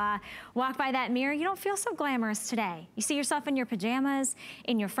 You walk by that mirror, you don't feel so glamorous today. You see yourself in your pajamas,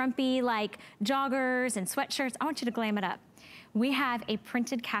 in your frumpy like joggers and sweatshirts. I want you to glam it up. We have a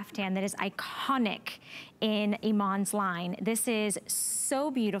printed caftan that is iconic in Iman's line. This is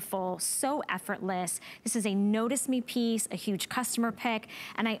so beautiful, so effortless. This is a notice me piece, a huge customer pick,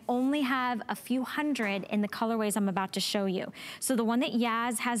 and I only have a few hundred in the colorways I'm about to show you. So the one that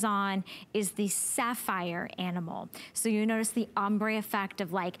Yaz has on is the sapphire animal. So you notice the ombre effect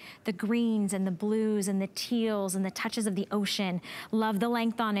of like the greens and the blues and the teals and the touches of the ocean. Love the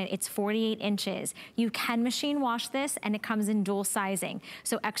length on it. It's 48 inches. You can machine wash this and it comes in dual sizing.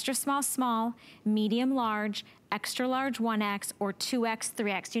 So extra small, small, medium, large, extra large 1X, or 2X,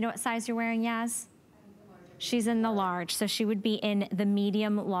 3X. Do you know what size you're wearing, Yaz? She's in the large, so she would be in the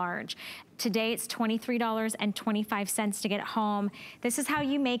medium large. Today it's $23.25 to get it home. This is how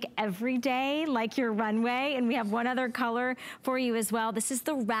you make every day like your runway, and we have one other color for you as well. This is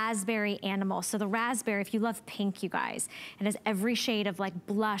the raspberry animal. So the raspberry, if you love pink, you guys, it has every shade of like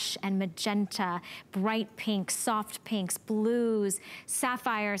blush and magenta, bright pink, soft pinks, blues,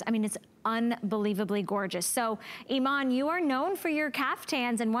 sapphires. I mean, it's unbelievably gorgeous. So Iman, you are known for your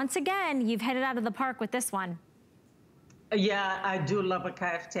caftans, and once again, you've hit it out of the park with this one. Yeah, I do love a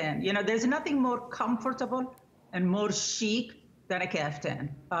caftan. You know, there's nothing more comfortable and more chic than a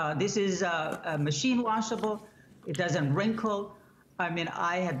caftan. This is machine washable. It doesn't wrinkle. I mean,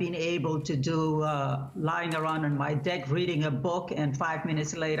 I have been able to do lying around on my deck reading a book, and 5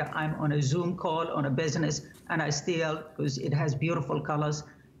 minutes later, I'm on a Zoom call on a business, and I still, because it has beautiful colors,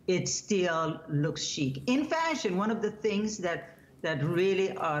 it still looks chic. In fashion, one of the things that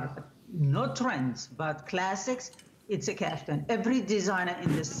really are not trends, but classics, it's a caftan. Every designer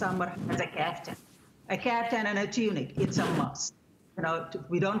in the summer has a caftan and a tunic. It's a must. You know,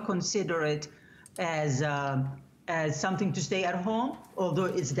 we don't consider it as something to stay at home, although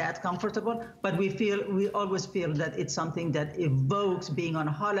it's that comfortable. But we always feel that it's something that evokes being on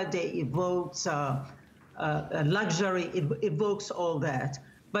holiday, evokes luxury, it evokes all that.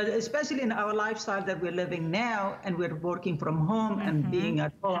 But especially in our lifestyle that we're living now, and we're working from home and being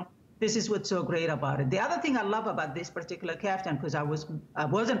at home, this is what's so great about it. The other thing I love about this particular caftan, because I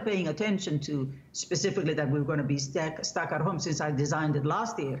wasn't paying attention to specifically that we were going to be stuck at home since I designed it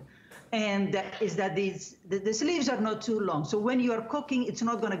last year, and that is that the sleeves are not too long. So when you are cooking, it's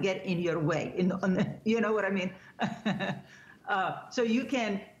not going to get in your way. You know what I mean? So you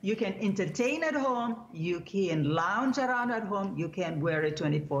can entertain at home, you can lounge around at home, you can wear it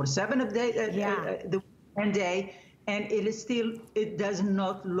 24/7 of the day. And it does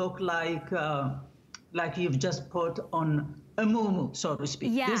not look like you've just put on a muumuu, so to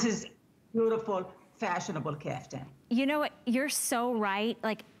speak. Yeah. This is beautiful, fashionable caftan. You know what? You're so right.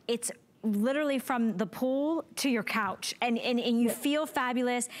 Like, it's literally from the pool to your couch, and you feel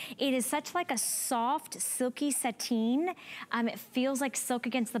fabulous. It is such like a soft, silky sateen. It feels like silk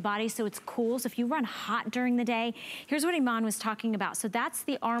against the body, so it's cool. So if you run hot during the day, here's what Iman was talking about. So that's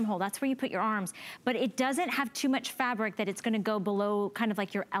the armhole. That's where you put your arms. But it doesn't have too much fabric that it's gonna go below kind of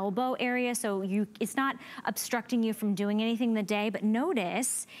like your elbow area, so it's not obstructing you from doing anything in the day. But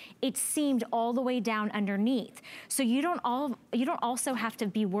notice, it's seamed all the way down underneath. So you don't also have to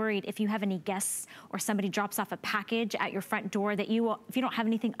be worried if you have any guests or somebody drops off a package at your front door that if you don't have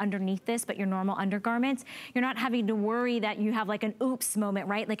anything underneath this but your normal undergarments, you're not having to worry that you have like an oops moment,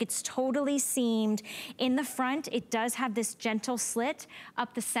 right? Like, it's totally seamed. In the front, it does have this gentle slit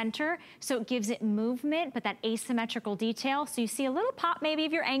up the center, so it gives it movement, but that asymmetrical detail. So you see a little pop maybe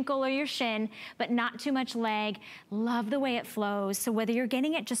of your ankle or your shin, but not too much leg. Love the way it flows. So whether you're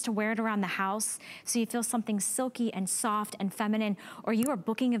getting it just to wear it around the house, so you feel something silky and soft and feminine, or you are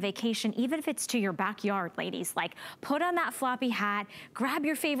booking a vacation, even if it's to your backyard, ladies, like, put on that floppy hat, grab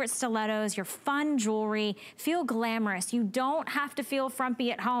your favorite stilettos, your fun jewelry, feel glamorous. You don't have to feel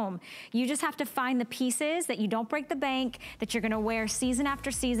frumpy at home. You just have to find the pieces that you don't break the bank, that you're gonna wear season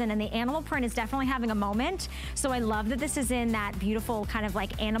after season, and the animal print is definitely having a moment. So I love that this is in that beautiful kind of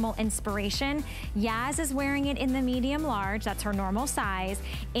like animal inspiration. Yaz is wearing it in the medium large, that's her normal size,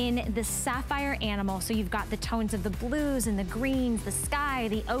 in the sapphire animal. So you've got the tones of the blues and the greens, the sky,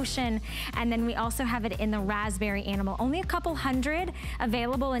 the ocean, and then we also have it in the raspberry animal. Only a couple hundred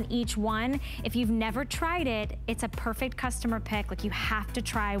available in each one. If you've never tried it, it's a perfect customer pick. Like, you have to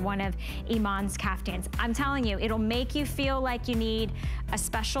try one of Iman's caftans. I'm telling you, it'll make you feel like you need a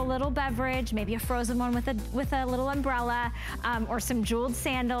special little beverage, maybe a frozen one with a little umbrella, or some jeweled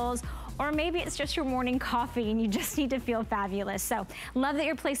sandals, or maybe it's just your morning coffee and you just need to feel fabulous. So love that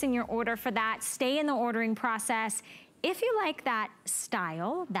you're placing your order for that. Stay in the ordering process. If you like that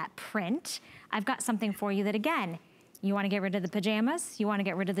style, that print, I've got something for you that, again, you wanna get rid of the pajamas, you wanna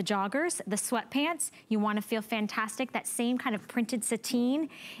get rid of the joggers, the sweatpants, you wanna feel fantastic, that same kind of printed sateen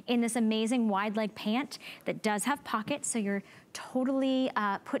in this amazing wide leg pant that does have pockets, so you're totally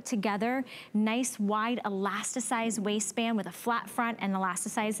put together. Nice wide elasticized waistband with a flat front and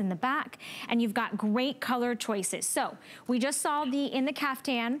elasticized in the back. And you've got great color choices. So we just saw in the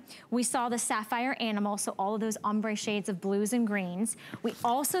caftan, we saw the sapphire animal, so all of those ombre shades of blues and greens. We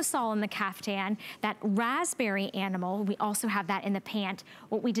also saw in the caftan that raspberry animal, camel. We also have that in the pant.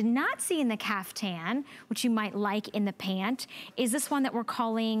 What we did not see in the caftan, which you might like in the pant, is this one that we're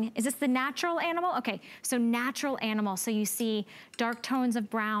calling, is this the natural animal? Okay, so natural animal. So you see dark tones of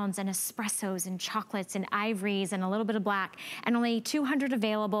browns and espressos and chocolates and ivories and a little bit of black, and only 200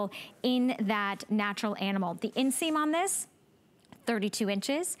 available in that natural animal. The inseam on this, 32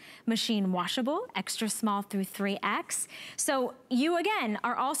 inches, machine washable, extra small through 3X. So you, again,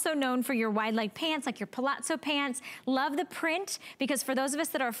 are also known for your wide leg pants, like your palazzo pants. Love the print, because for those of us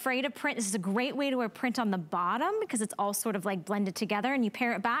that are afraid of print, this is a great way to wear print on the bottom, because it's all sort of like blended together, and you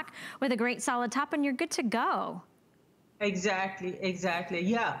pair it back with a great solid top and you're good to go. Exactly, exactly.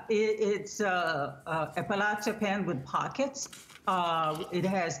 Yeah, it's a palazzo pant with pockets. It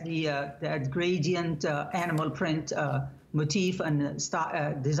has that gradient animal print motif and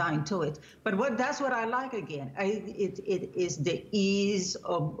design to it. But that's what I like again. It is the ease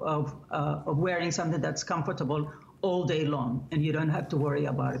of wearing something that's comfortable all day long, and you don't have to worry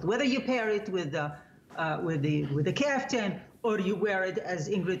about it. Whether you pair it with the caftan, or you wear it as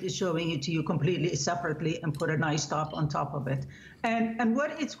Ingrid is showing it to you completely separately and put a nice top on top of it. And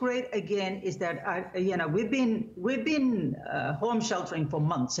what it's great again is that we've been home sheltering for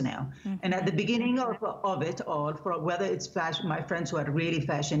months now. Mm-hmm. And at the beginning of it all, for whether it's fashion, my friends who are really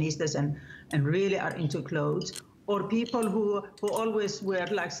fashionistas and really are into clothes, or people who always were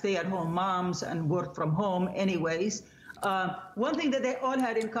like stay-at-home moms and work from home anyways. One thing that they all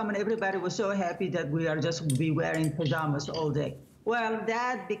had in common, everybody was so happy that we are just be wearing pajamas all day. Well,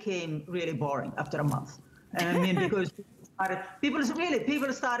 that became really boring after a month. And I mean, because people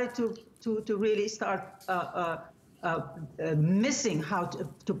started to really start missing how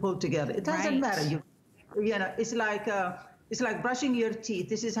to pull together. It doesn't matter. It's like brushing your teeth.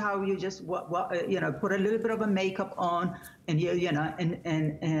 This is how you just put a little bit of a makeup on, and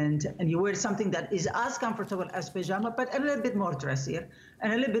you wear something that is as comfortable as pajama, but a little bit more dressier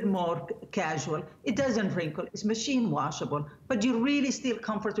and a little bit more casual. It doesn't wrinkle. It's machine washable, but you really still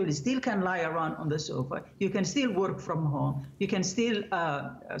comfortable. You still can lie around on the sofa. You can still work from home. You can still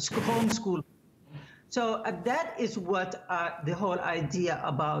homeschool. So that is what the whole idea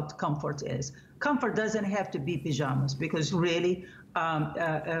about comfort is. Comfort doesn't have to be pajamas, because really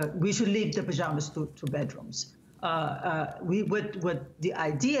we should leave the pajamas to bedrooms. What the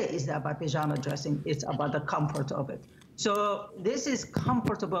idea is about pajama dressing, it's about the comfort of it. So this is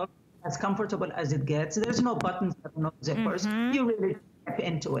comfortable as it gets. There's no buttons, no zippers. Mm-hmm. You really step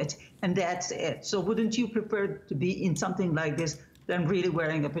into it, and that's it. So wouldn't you prefer to be in something like this than really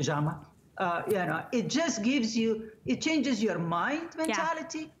wearing a pajama? It just gives you, it changes your mind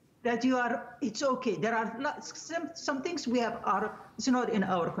mentality. Yeah. That you are, it's okay. There are some things we have it's not in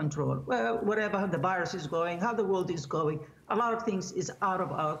our control. Well, wherever the virus is going, how the world is going, a lot of things is out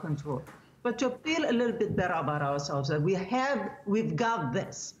of our control. But to feel a little bit better about ourselves, that we've got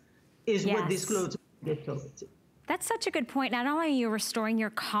this, is what these clothes get to. That's such a good point. Not only are you restoring your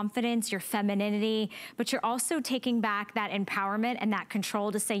confidence, your femininity, but you're also taking back that empowerment and that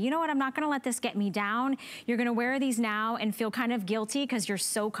control to say, you know what, I'm not gonna let this get me down. You're gonna wear these now and feel kind of guilty because you're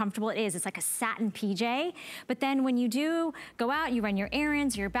so comfortable. It's like a satin PJ. But then when you do go out, you run your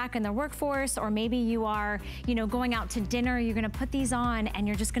errands, you're back in the workforce, or maybe you are, going out to dinner, you're gonna put these on and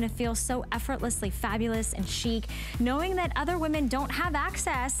you're just gonna feel so effortlessly fabulous and chic, knowing that other women don't have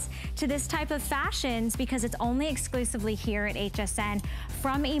access to this type of fashions because it's only exclusively here at HSN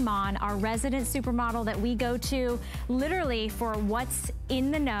from Iman, our resident supermodel that we go to literally for what's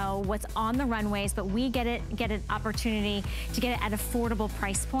in the know, what's on the runways, but we get an opportunity to get it at affordable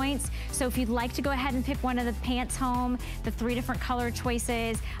price points. So if you'd like to go ahead and pick one of the pants home, the 3 different color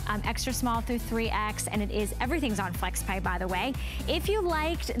choices, extra small through 3X, and everything's on FlexPay, by the way. If you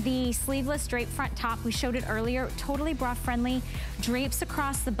liked the sleeveless drape front top, we showed it earlier, totally bra friendly, drapes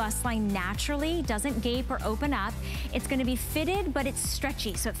across the bust line naturally, doesn't gape or open up. It's gonna be fitted, but it's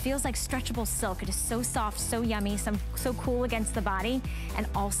stretchy, so it feels like stretchable silk. It is so soft, so yummy, so cool against the body, and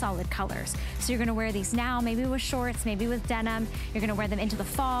all solid colors. So you're gonna wear these now, maybe with shorts, maybe with denim. You're gonna wear them into the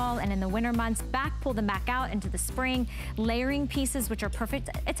fall and in the winter months, pull them back out into the spring. Layering pieces, which are perfect.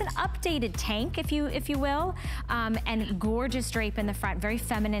 It's an updated tank, if you will, and gorgeous drape in the front, very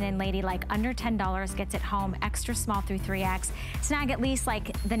feminine and ladylike. Under $10 gets it home, extra small through 3X. Snag at least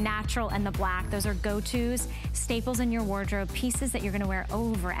like the natural and the black. Those are go-tos, staples in your wardrobe, pieces that you're gonna wear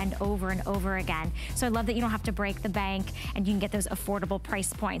over and over and over again. So I love that you don't have to break the bank and you can get those affordable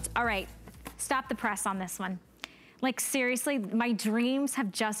price points. All right, stop the press on this one. Like seriously, my dreams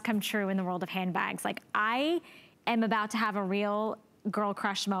have just come true in the world of handbags. Like I am about to have a real girl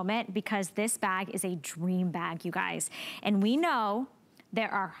crush moment because this bag is a dream bag, you guys. And we know There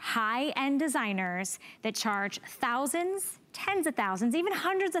are high-end designers that charge thousands, tens of thousands, even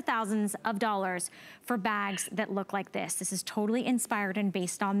hundreds of thousands of dollars for bags that look like this. This is totally inspired and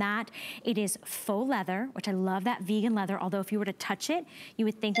based on that. It is faux leather, which I love that vegan leather, although if you were to touch it, you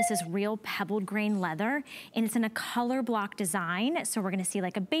would think this is real pebbled grain leather, and it's in a color block design. So we're gonna see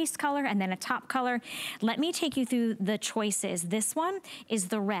like a base color and then a top color. Let me take you through the choices. This one is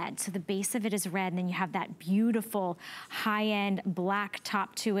the red, so the base of it is red, and then you have that beautiful high-end black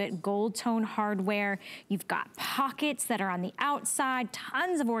top to it, gold tone hardware. You've got pockets that are on the outside,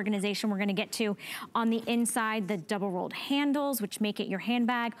 tons of organization we're gonna get to. On the inside, the double-rolled handles, which make it your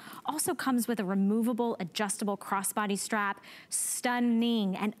handbag. Also comes with a removable, adjustable crossbody strap.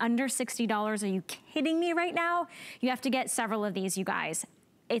 Stunning, and under $60. Are you kidding me right now? You have to get several of these, you guys.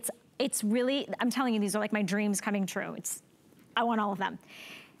 It's really, I'm telling you, these are like my dreams coming true. I want all of them.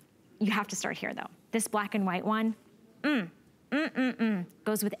 You have to start here though. This black and white one,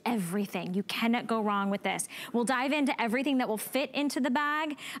 goes with everything. You cannot go wrong with this. We'll dive into everything that will fit into the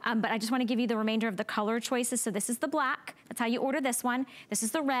bag, but I just wanna give you the remainder of the color choices. So this is the black, that's how you order this one. This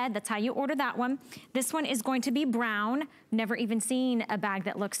is the red, that's how you order that one. This one is going to be brown. Never even seen a bag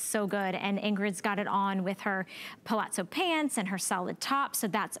that looks so good, and Ingrid's got it on with her palazzo pants and her solid top, so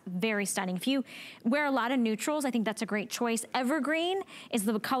that's very stunning. If you wear a lot of neutrals, I think that's a great choice. Evergreen is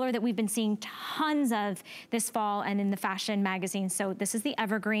the color that we've been seeing tons of this fall and in the fashion magazine, so this is the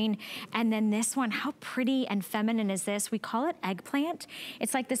evergreen. And then this one, how pretty and feminine is this? We call it eggplant.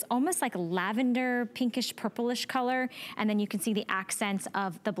 It's like this almost like lavender, pinkish, purplish color, and then you can see the accents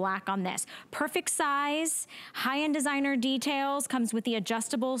of the black on this. Perfect size, high-end designer details, comes with the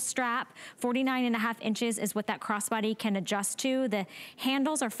adjustable strap. 49.5 inches is what that crossbody can adjust to. The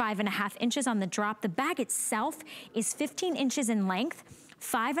handles are 5.5 inches on the drop. The bag itself is 15 inches in length,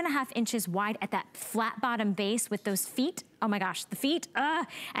 5.5 inches wide at that flat bottom base with those feet. Oh my gosh, the feet,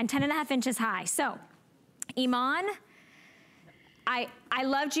 and 10.5 inches high. So, Iman, I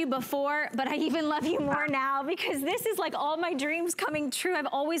loved you before, but I even love you more now because this is like all my dreams coming true. I've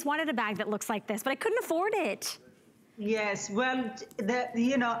always wanted a bag that looks like this, but I couldn't afford it. Yes, well,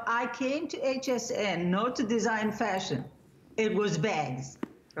 I came to HSN not to design fashion. It was bags,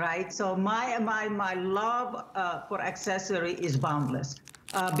 right? So my love for accessory is boundless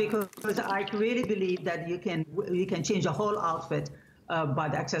because I really believe that you can change a whole outfit by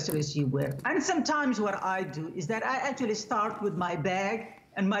the accessories you wear. And sometimes what I do is that I actually start with my bag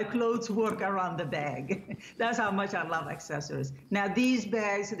and my clothes work around the bag. That's how much I love accessories. Now these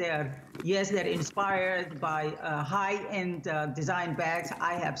bags, they're inspired by high-end design bags.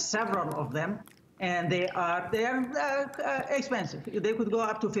 I have several of them, and they're expensive. They could go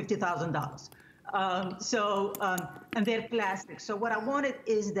up to $50,000. And they're classic. So what I wanted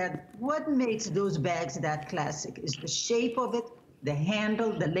is that what makes those bags that classic is the shape of it, the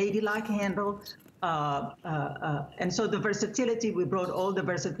handle, the ladylike handle, and so the versatility, we brought all the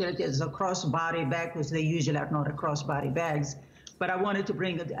versatility as a crossbody bag because they usually are not a crossbody bags, but I wanted to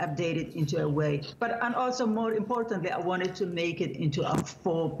bring it, update it into a way. And also more importantly, I wanted to make it into a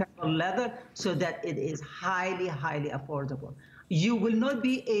faux pearl leather so that it is highly, highly affordable. You will not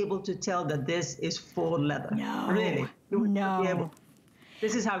be able to tell that this is faux leather. No, really. You will not be able.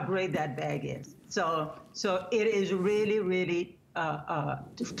 This is how great that bag is. So it is really, really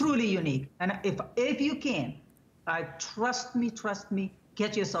truly unique. And if you can, trust me,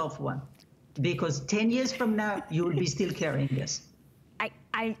 get yourself one. Because 10 years from now, you will be still carrying this.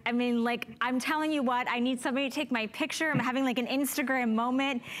 I mean, like, I'm telling you what, I need somebody to take my picture. I'm having like an Instagram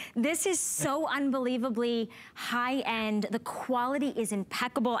moment. This is so unbelievably high-end. The quality is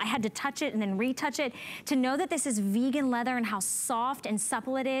impeccable. I had to touch it and then retouch it to know that this is vegan leather and how soft and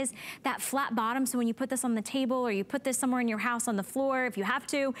supple it is. That flat bottom, so when you put this on the table or you put this somewhere in your house on the floor, if you have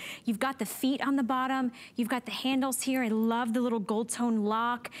to, you've got the feet on the bottom, you've got the handles here. I love the little gold tone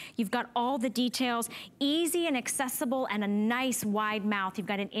lock. You've got all the details, easy and accessible, and a nice wide mouth.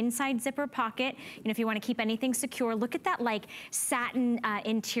 You've got an inside zipper pocket, if you want to keep anything secure. Look at that like satin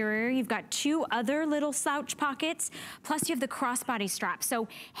interior. You've got two other little slouch pockets, plus you have the crossbody strap. So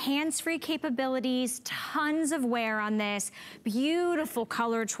hands-free capabilities, tons of wear on this, beautiful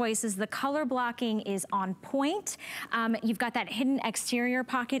color choices. The color blocking is on point. You've got that hidden exterior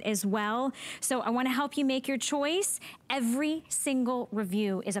pocket as well. So I want to help you make your choice. Every single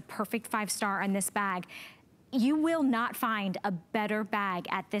review is a perfect 5-star on this bag. You will not find a better bag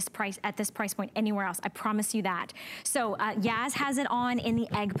at this price point anywhere else. I promise you that. So Yaz has it on in the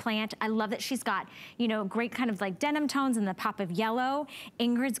eggplant. I love that she's got, you know, great kind of like denim tones and the pop of yellow.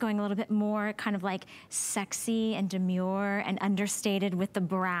 Ingrid's going a little bit more kind of like sexy and demure and understated with the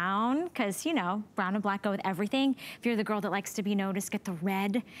brown, because, you know, brown and black go with everything. If you're the girl that likes to be noticed, get the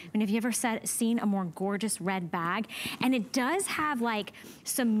red. I mean, have you ever seen a more gorgeous red bag? And it does have like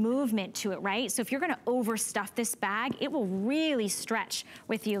some movement to it, right? So if you're gonna overstuff this bag, it will really stretch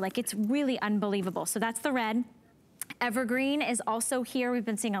with you. Like, it's really unbelievable. So that's the red. Evergreen is also here. We've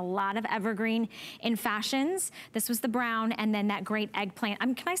been seeing a lot of evergreen in fashions. This was the brown, and then that great eggplant.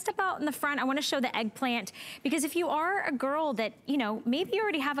 Can I step out in the front? I want to show the eggplant, because if you are a girl that, you know, maybe you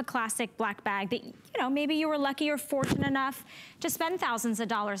already have a classic black bag that, you know, maybe you were lucky or fortunate enough to spend thousands of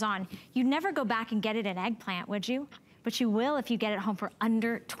dollars on, you'd never go back and get it in eggplant, would you? But you will if you get it home for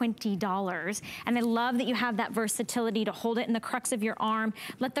under $20. And I love that you have that versatility to hold it in the crux of your arm,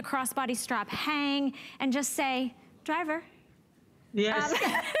 let the crossbody strap hang, and just say, driver. Yes.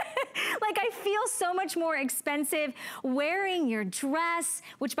 Like, I feel so much more expensive wearing your dress,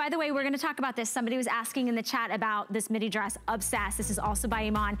 which, by the way, we're gonna talk about this. Somebody was asking in the chat about this midi dress, obsessed. This is also by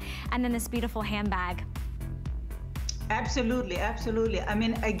Iman. And then this beautiful handbag. Absolutely, absolutely. I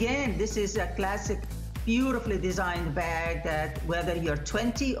mean, again, this is a classic, beautifully designed bag that whether you're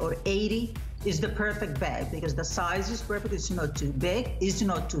 20 or 80 is the perfect bag, because the size is perfect. It's not too big, it's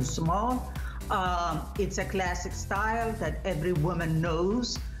not too small. It's a classic style that every woman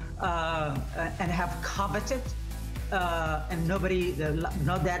knows and have coveted, and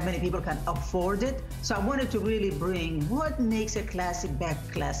not that many people can afford it. So I wanted to really bring what makes a classic bag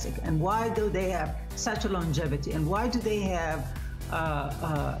classic, and why do they have such a longevity, and why do they have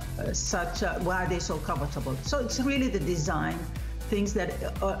why are they so comfortable? So it's really the design, things that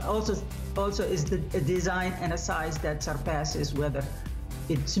also is the design and a size that surpasses whether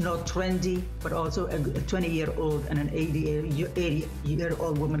it's not trendy, but also a 20-year-old and an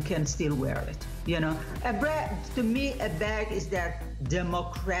 80-year-old woman can still wear it. You know, to me, a bag is that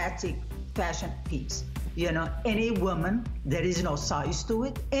democratic fashion piece. You know, any woman, there is no size to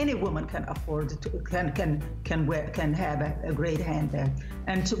it. Any woman can afford it, can have a great handbag.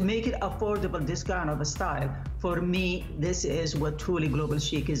 And to make it affordable, this kind of a style, for me, this is what truly Global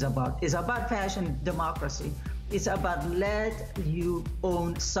Chic is about. It's about fashion democracy. It's about let you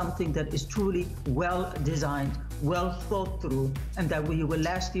own something that is truly well designed, well thought through, and that will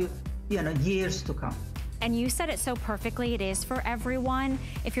last you, you know, years to come. And you said it so perfectly, it is for everyone.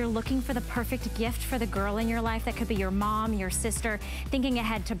 If you're looking for the perfect gift for the girl in your life, that could be your mom, your sister, thinking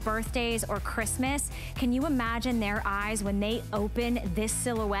ahead to birthdays or Christmas, can you imagine their eyes when they open this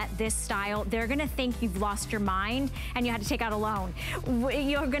silhouette, this style? They're gonna think you've lost your mind and you had to take out a loan.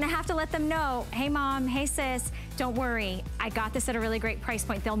 You're gonna have to let them know, hey mom, hey sis, don't worry, I got this at a really great price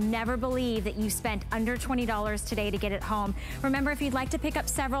point. They'll never believe that you spent under $20 today to get it home. Remember, if you'd like to pick up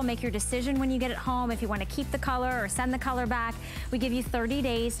several, make your decision when you get it home. If you want to keep the color or send the color back, we give you 30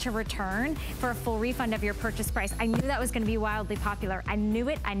 days to return for a full refund of your purchase price. I knew that was going to be wildly popular. I knew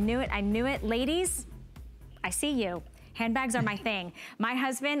it, I knew it, I knew it. Ladies, I see you. Handbags are my thing. My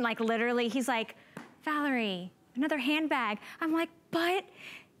husband, like literally, he's like, Valerie, another handbag. I'm like, but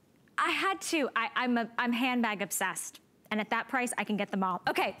I had to. I'm handbag obsessed. And at that price, I can get them all.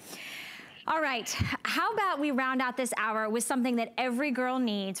 Okay. All right, how about we round out this hour with something that every girl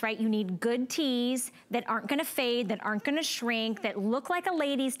needs, right? You need good tees that aren't gonna fade, that aren't gonna shrink, that look like a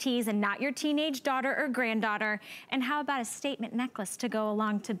lady's tees and not your teenage daughter or granddaughter. And how about a statement necklace to go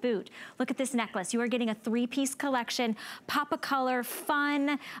along to boot? Look at this necklace. You are getting a 3-piece collection, pop of color,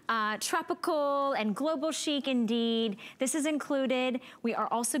 fun, tropical, and global chic indeed. This is included. We are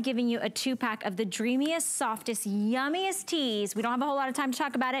also giving you a 2-pack of the dreamiest, softest, yummiest tees. We don't have a whole lot of time to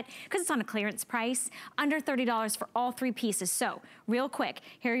talk about it because it's on a clearance price, under $30 for all 3 pieces. So real quick,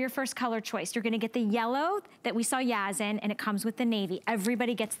 here are your first color choice. You're gonna get the yellow that we saw Yaz in, and it comes with the navy.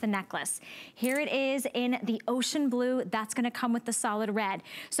 Everybody gets the necklace. Here it is in the ocean blue. That's gonna come with the solid red.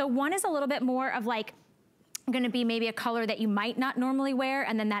 So one is a little bit more of like, gonna be maybe a color that you might not normally wear,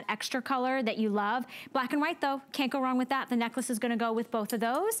 and then that extra color that you love. Black and white though, can't go wrong with that. The necklace is gonna go with both of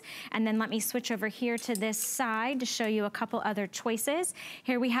those. And then let me switch over here to this side to show you a couple other choices.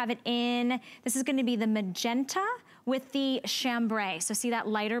 Here we have it in, this is gonna be the magenta with the chambray. So see that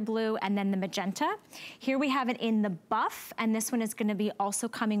lighter blue and then the magenta. Here we have it in the buff, and this one is gonna be also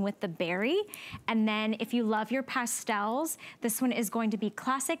coming with the berry. And then if you love your pastels, this one is going to be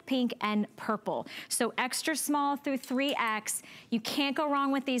classic pink and purple. So extra small through 3X. You can't go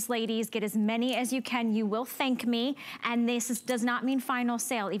wrong with these, ladies. Get as many as you can. You will thank me. And does not mean final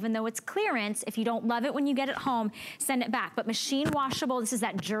sale, even though it's clearance. If you don't love it when you get it home, send it back. But machine washable, this is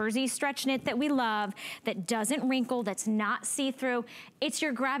that jersey stretch knit that we love, that doesn't wrinkle, that's not see-through. It's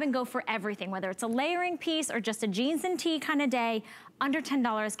your grab and go for everything, whether it's a layering piece or just a jeans and tee kind of day. Under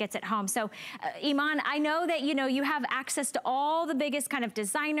 $10 gets it home. So Iman, I know that you have access to all the biggest kind of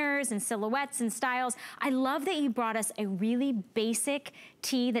designers and silhouettes and styles. I love that you brought us a really basic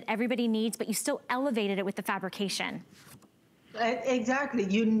tee that everybody needs, but you still elevated it with the fabrication. Exactly,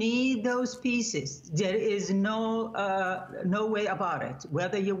 you need those pieces. There is no way about it.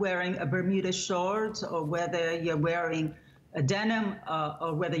 Whether you're wearing a Bermuda shorts, or whether you're wearing a denim,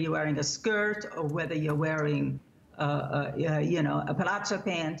 or whether you're wearing a skirt, or whether you're wearing a palazzo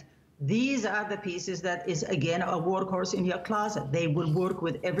pant. These are the pieces that is, again, a workhorse in your closet. They will work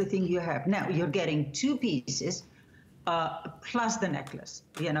with everything you have. Now, you're getting 2 pieces plus the necklace,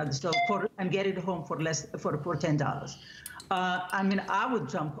 so and get it home for $10. I mean, I would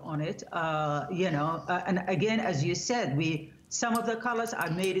jump on it, and again, as you said, some of the colors I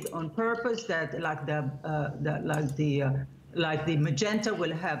made it on purpose, that like the magenta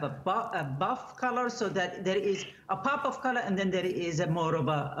will have a buff color, so that there is a pop of color, and then there is a more of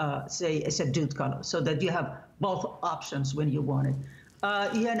a, say, a subdued color, so that you have both options when you want it.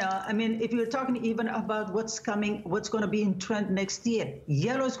 I mean, if you're talking even about what's going to be in trend next year,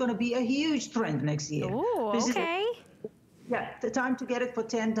 yellow is going to be a huge trend next year. Ooh, okay. The time to get it for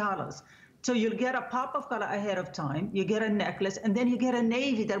 $10. So you'll get a pop of color ahead of time, you get a necklace, and then you get a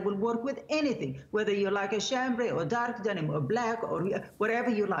navy that will work with anything, whether you like a chambray or dark denim or black or whatever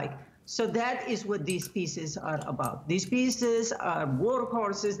you like. So that is what these pieces are about. These pieces are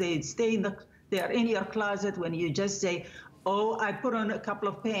workhorses. They are in your closet when you just say, oh, I put on a couple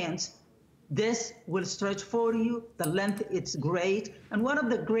of pants. This will stretch for you. The length, it's great. And one of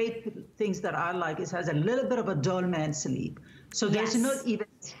the great things that I like is it has a little bit of a dolman sleeve. So there's not even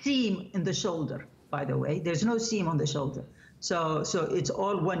seam in the shoulder, by the way. There's no seam on the shoulder. So it's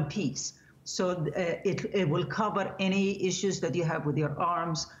all one piece. So it will cover any issues that you have with your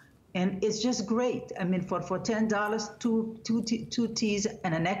arms. And it's just great. I mean, for $10, two tees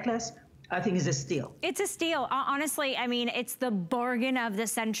and a necklace, I think is a steal. It's a steal. Honestly, I mean, it's the bargain of the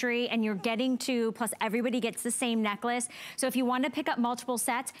century, and you're getting 2, plus everybody gets the same necklace. So if you want to pick up multiple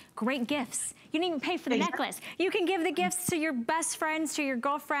sets, great gifts. You don't even pay for the necklace. You can give the gifts to your best friends, to your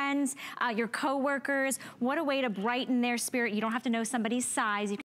girlfriends, your coworkers. What a way to brighten their spirit. You don't have to know somebody's size. You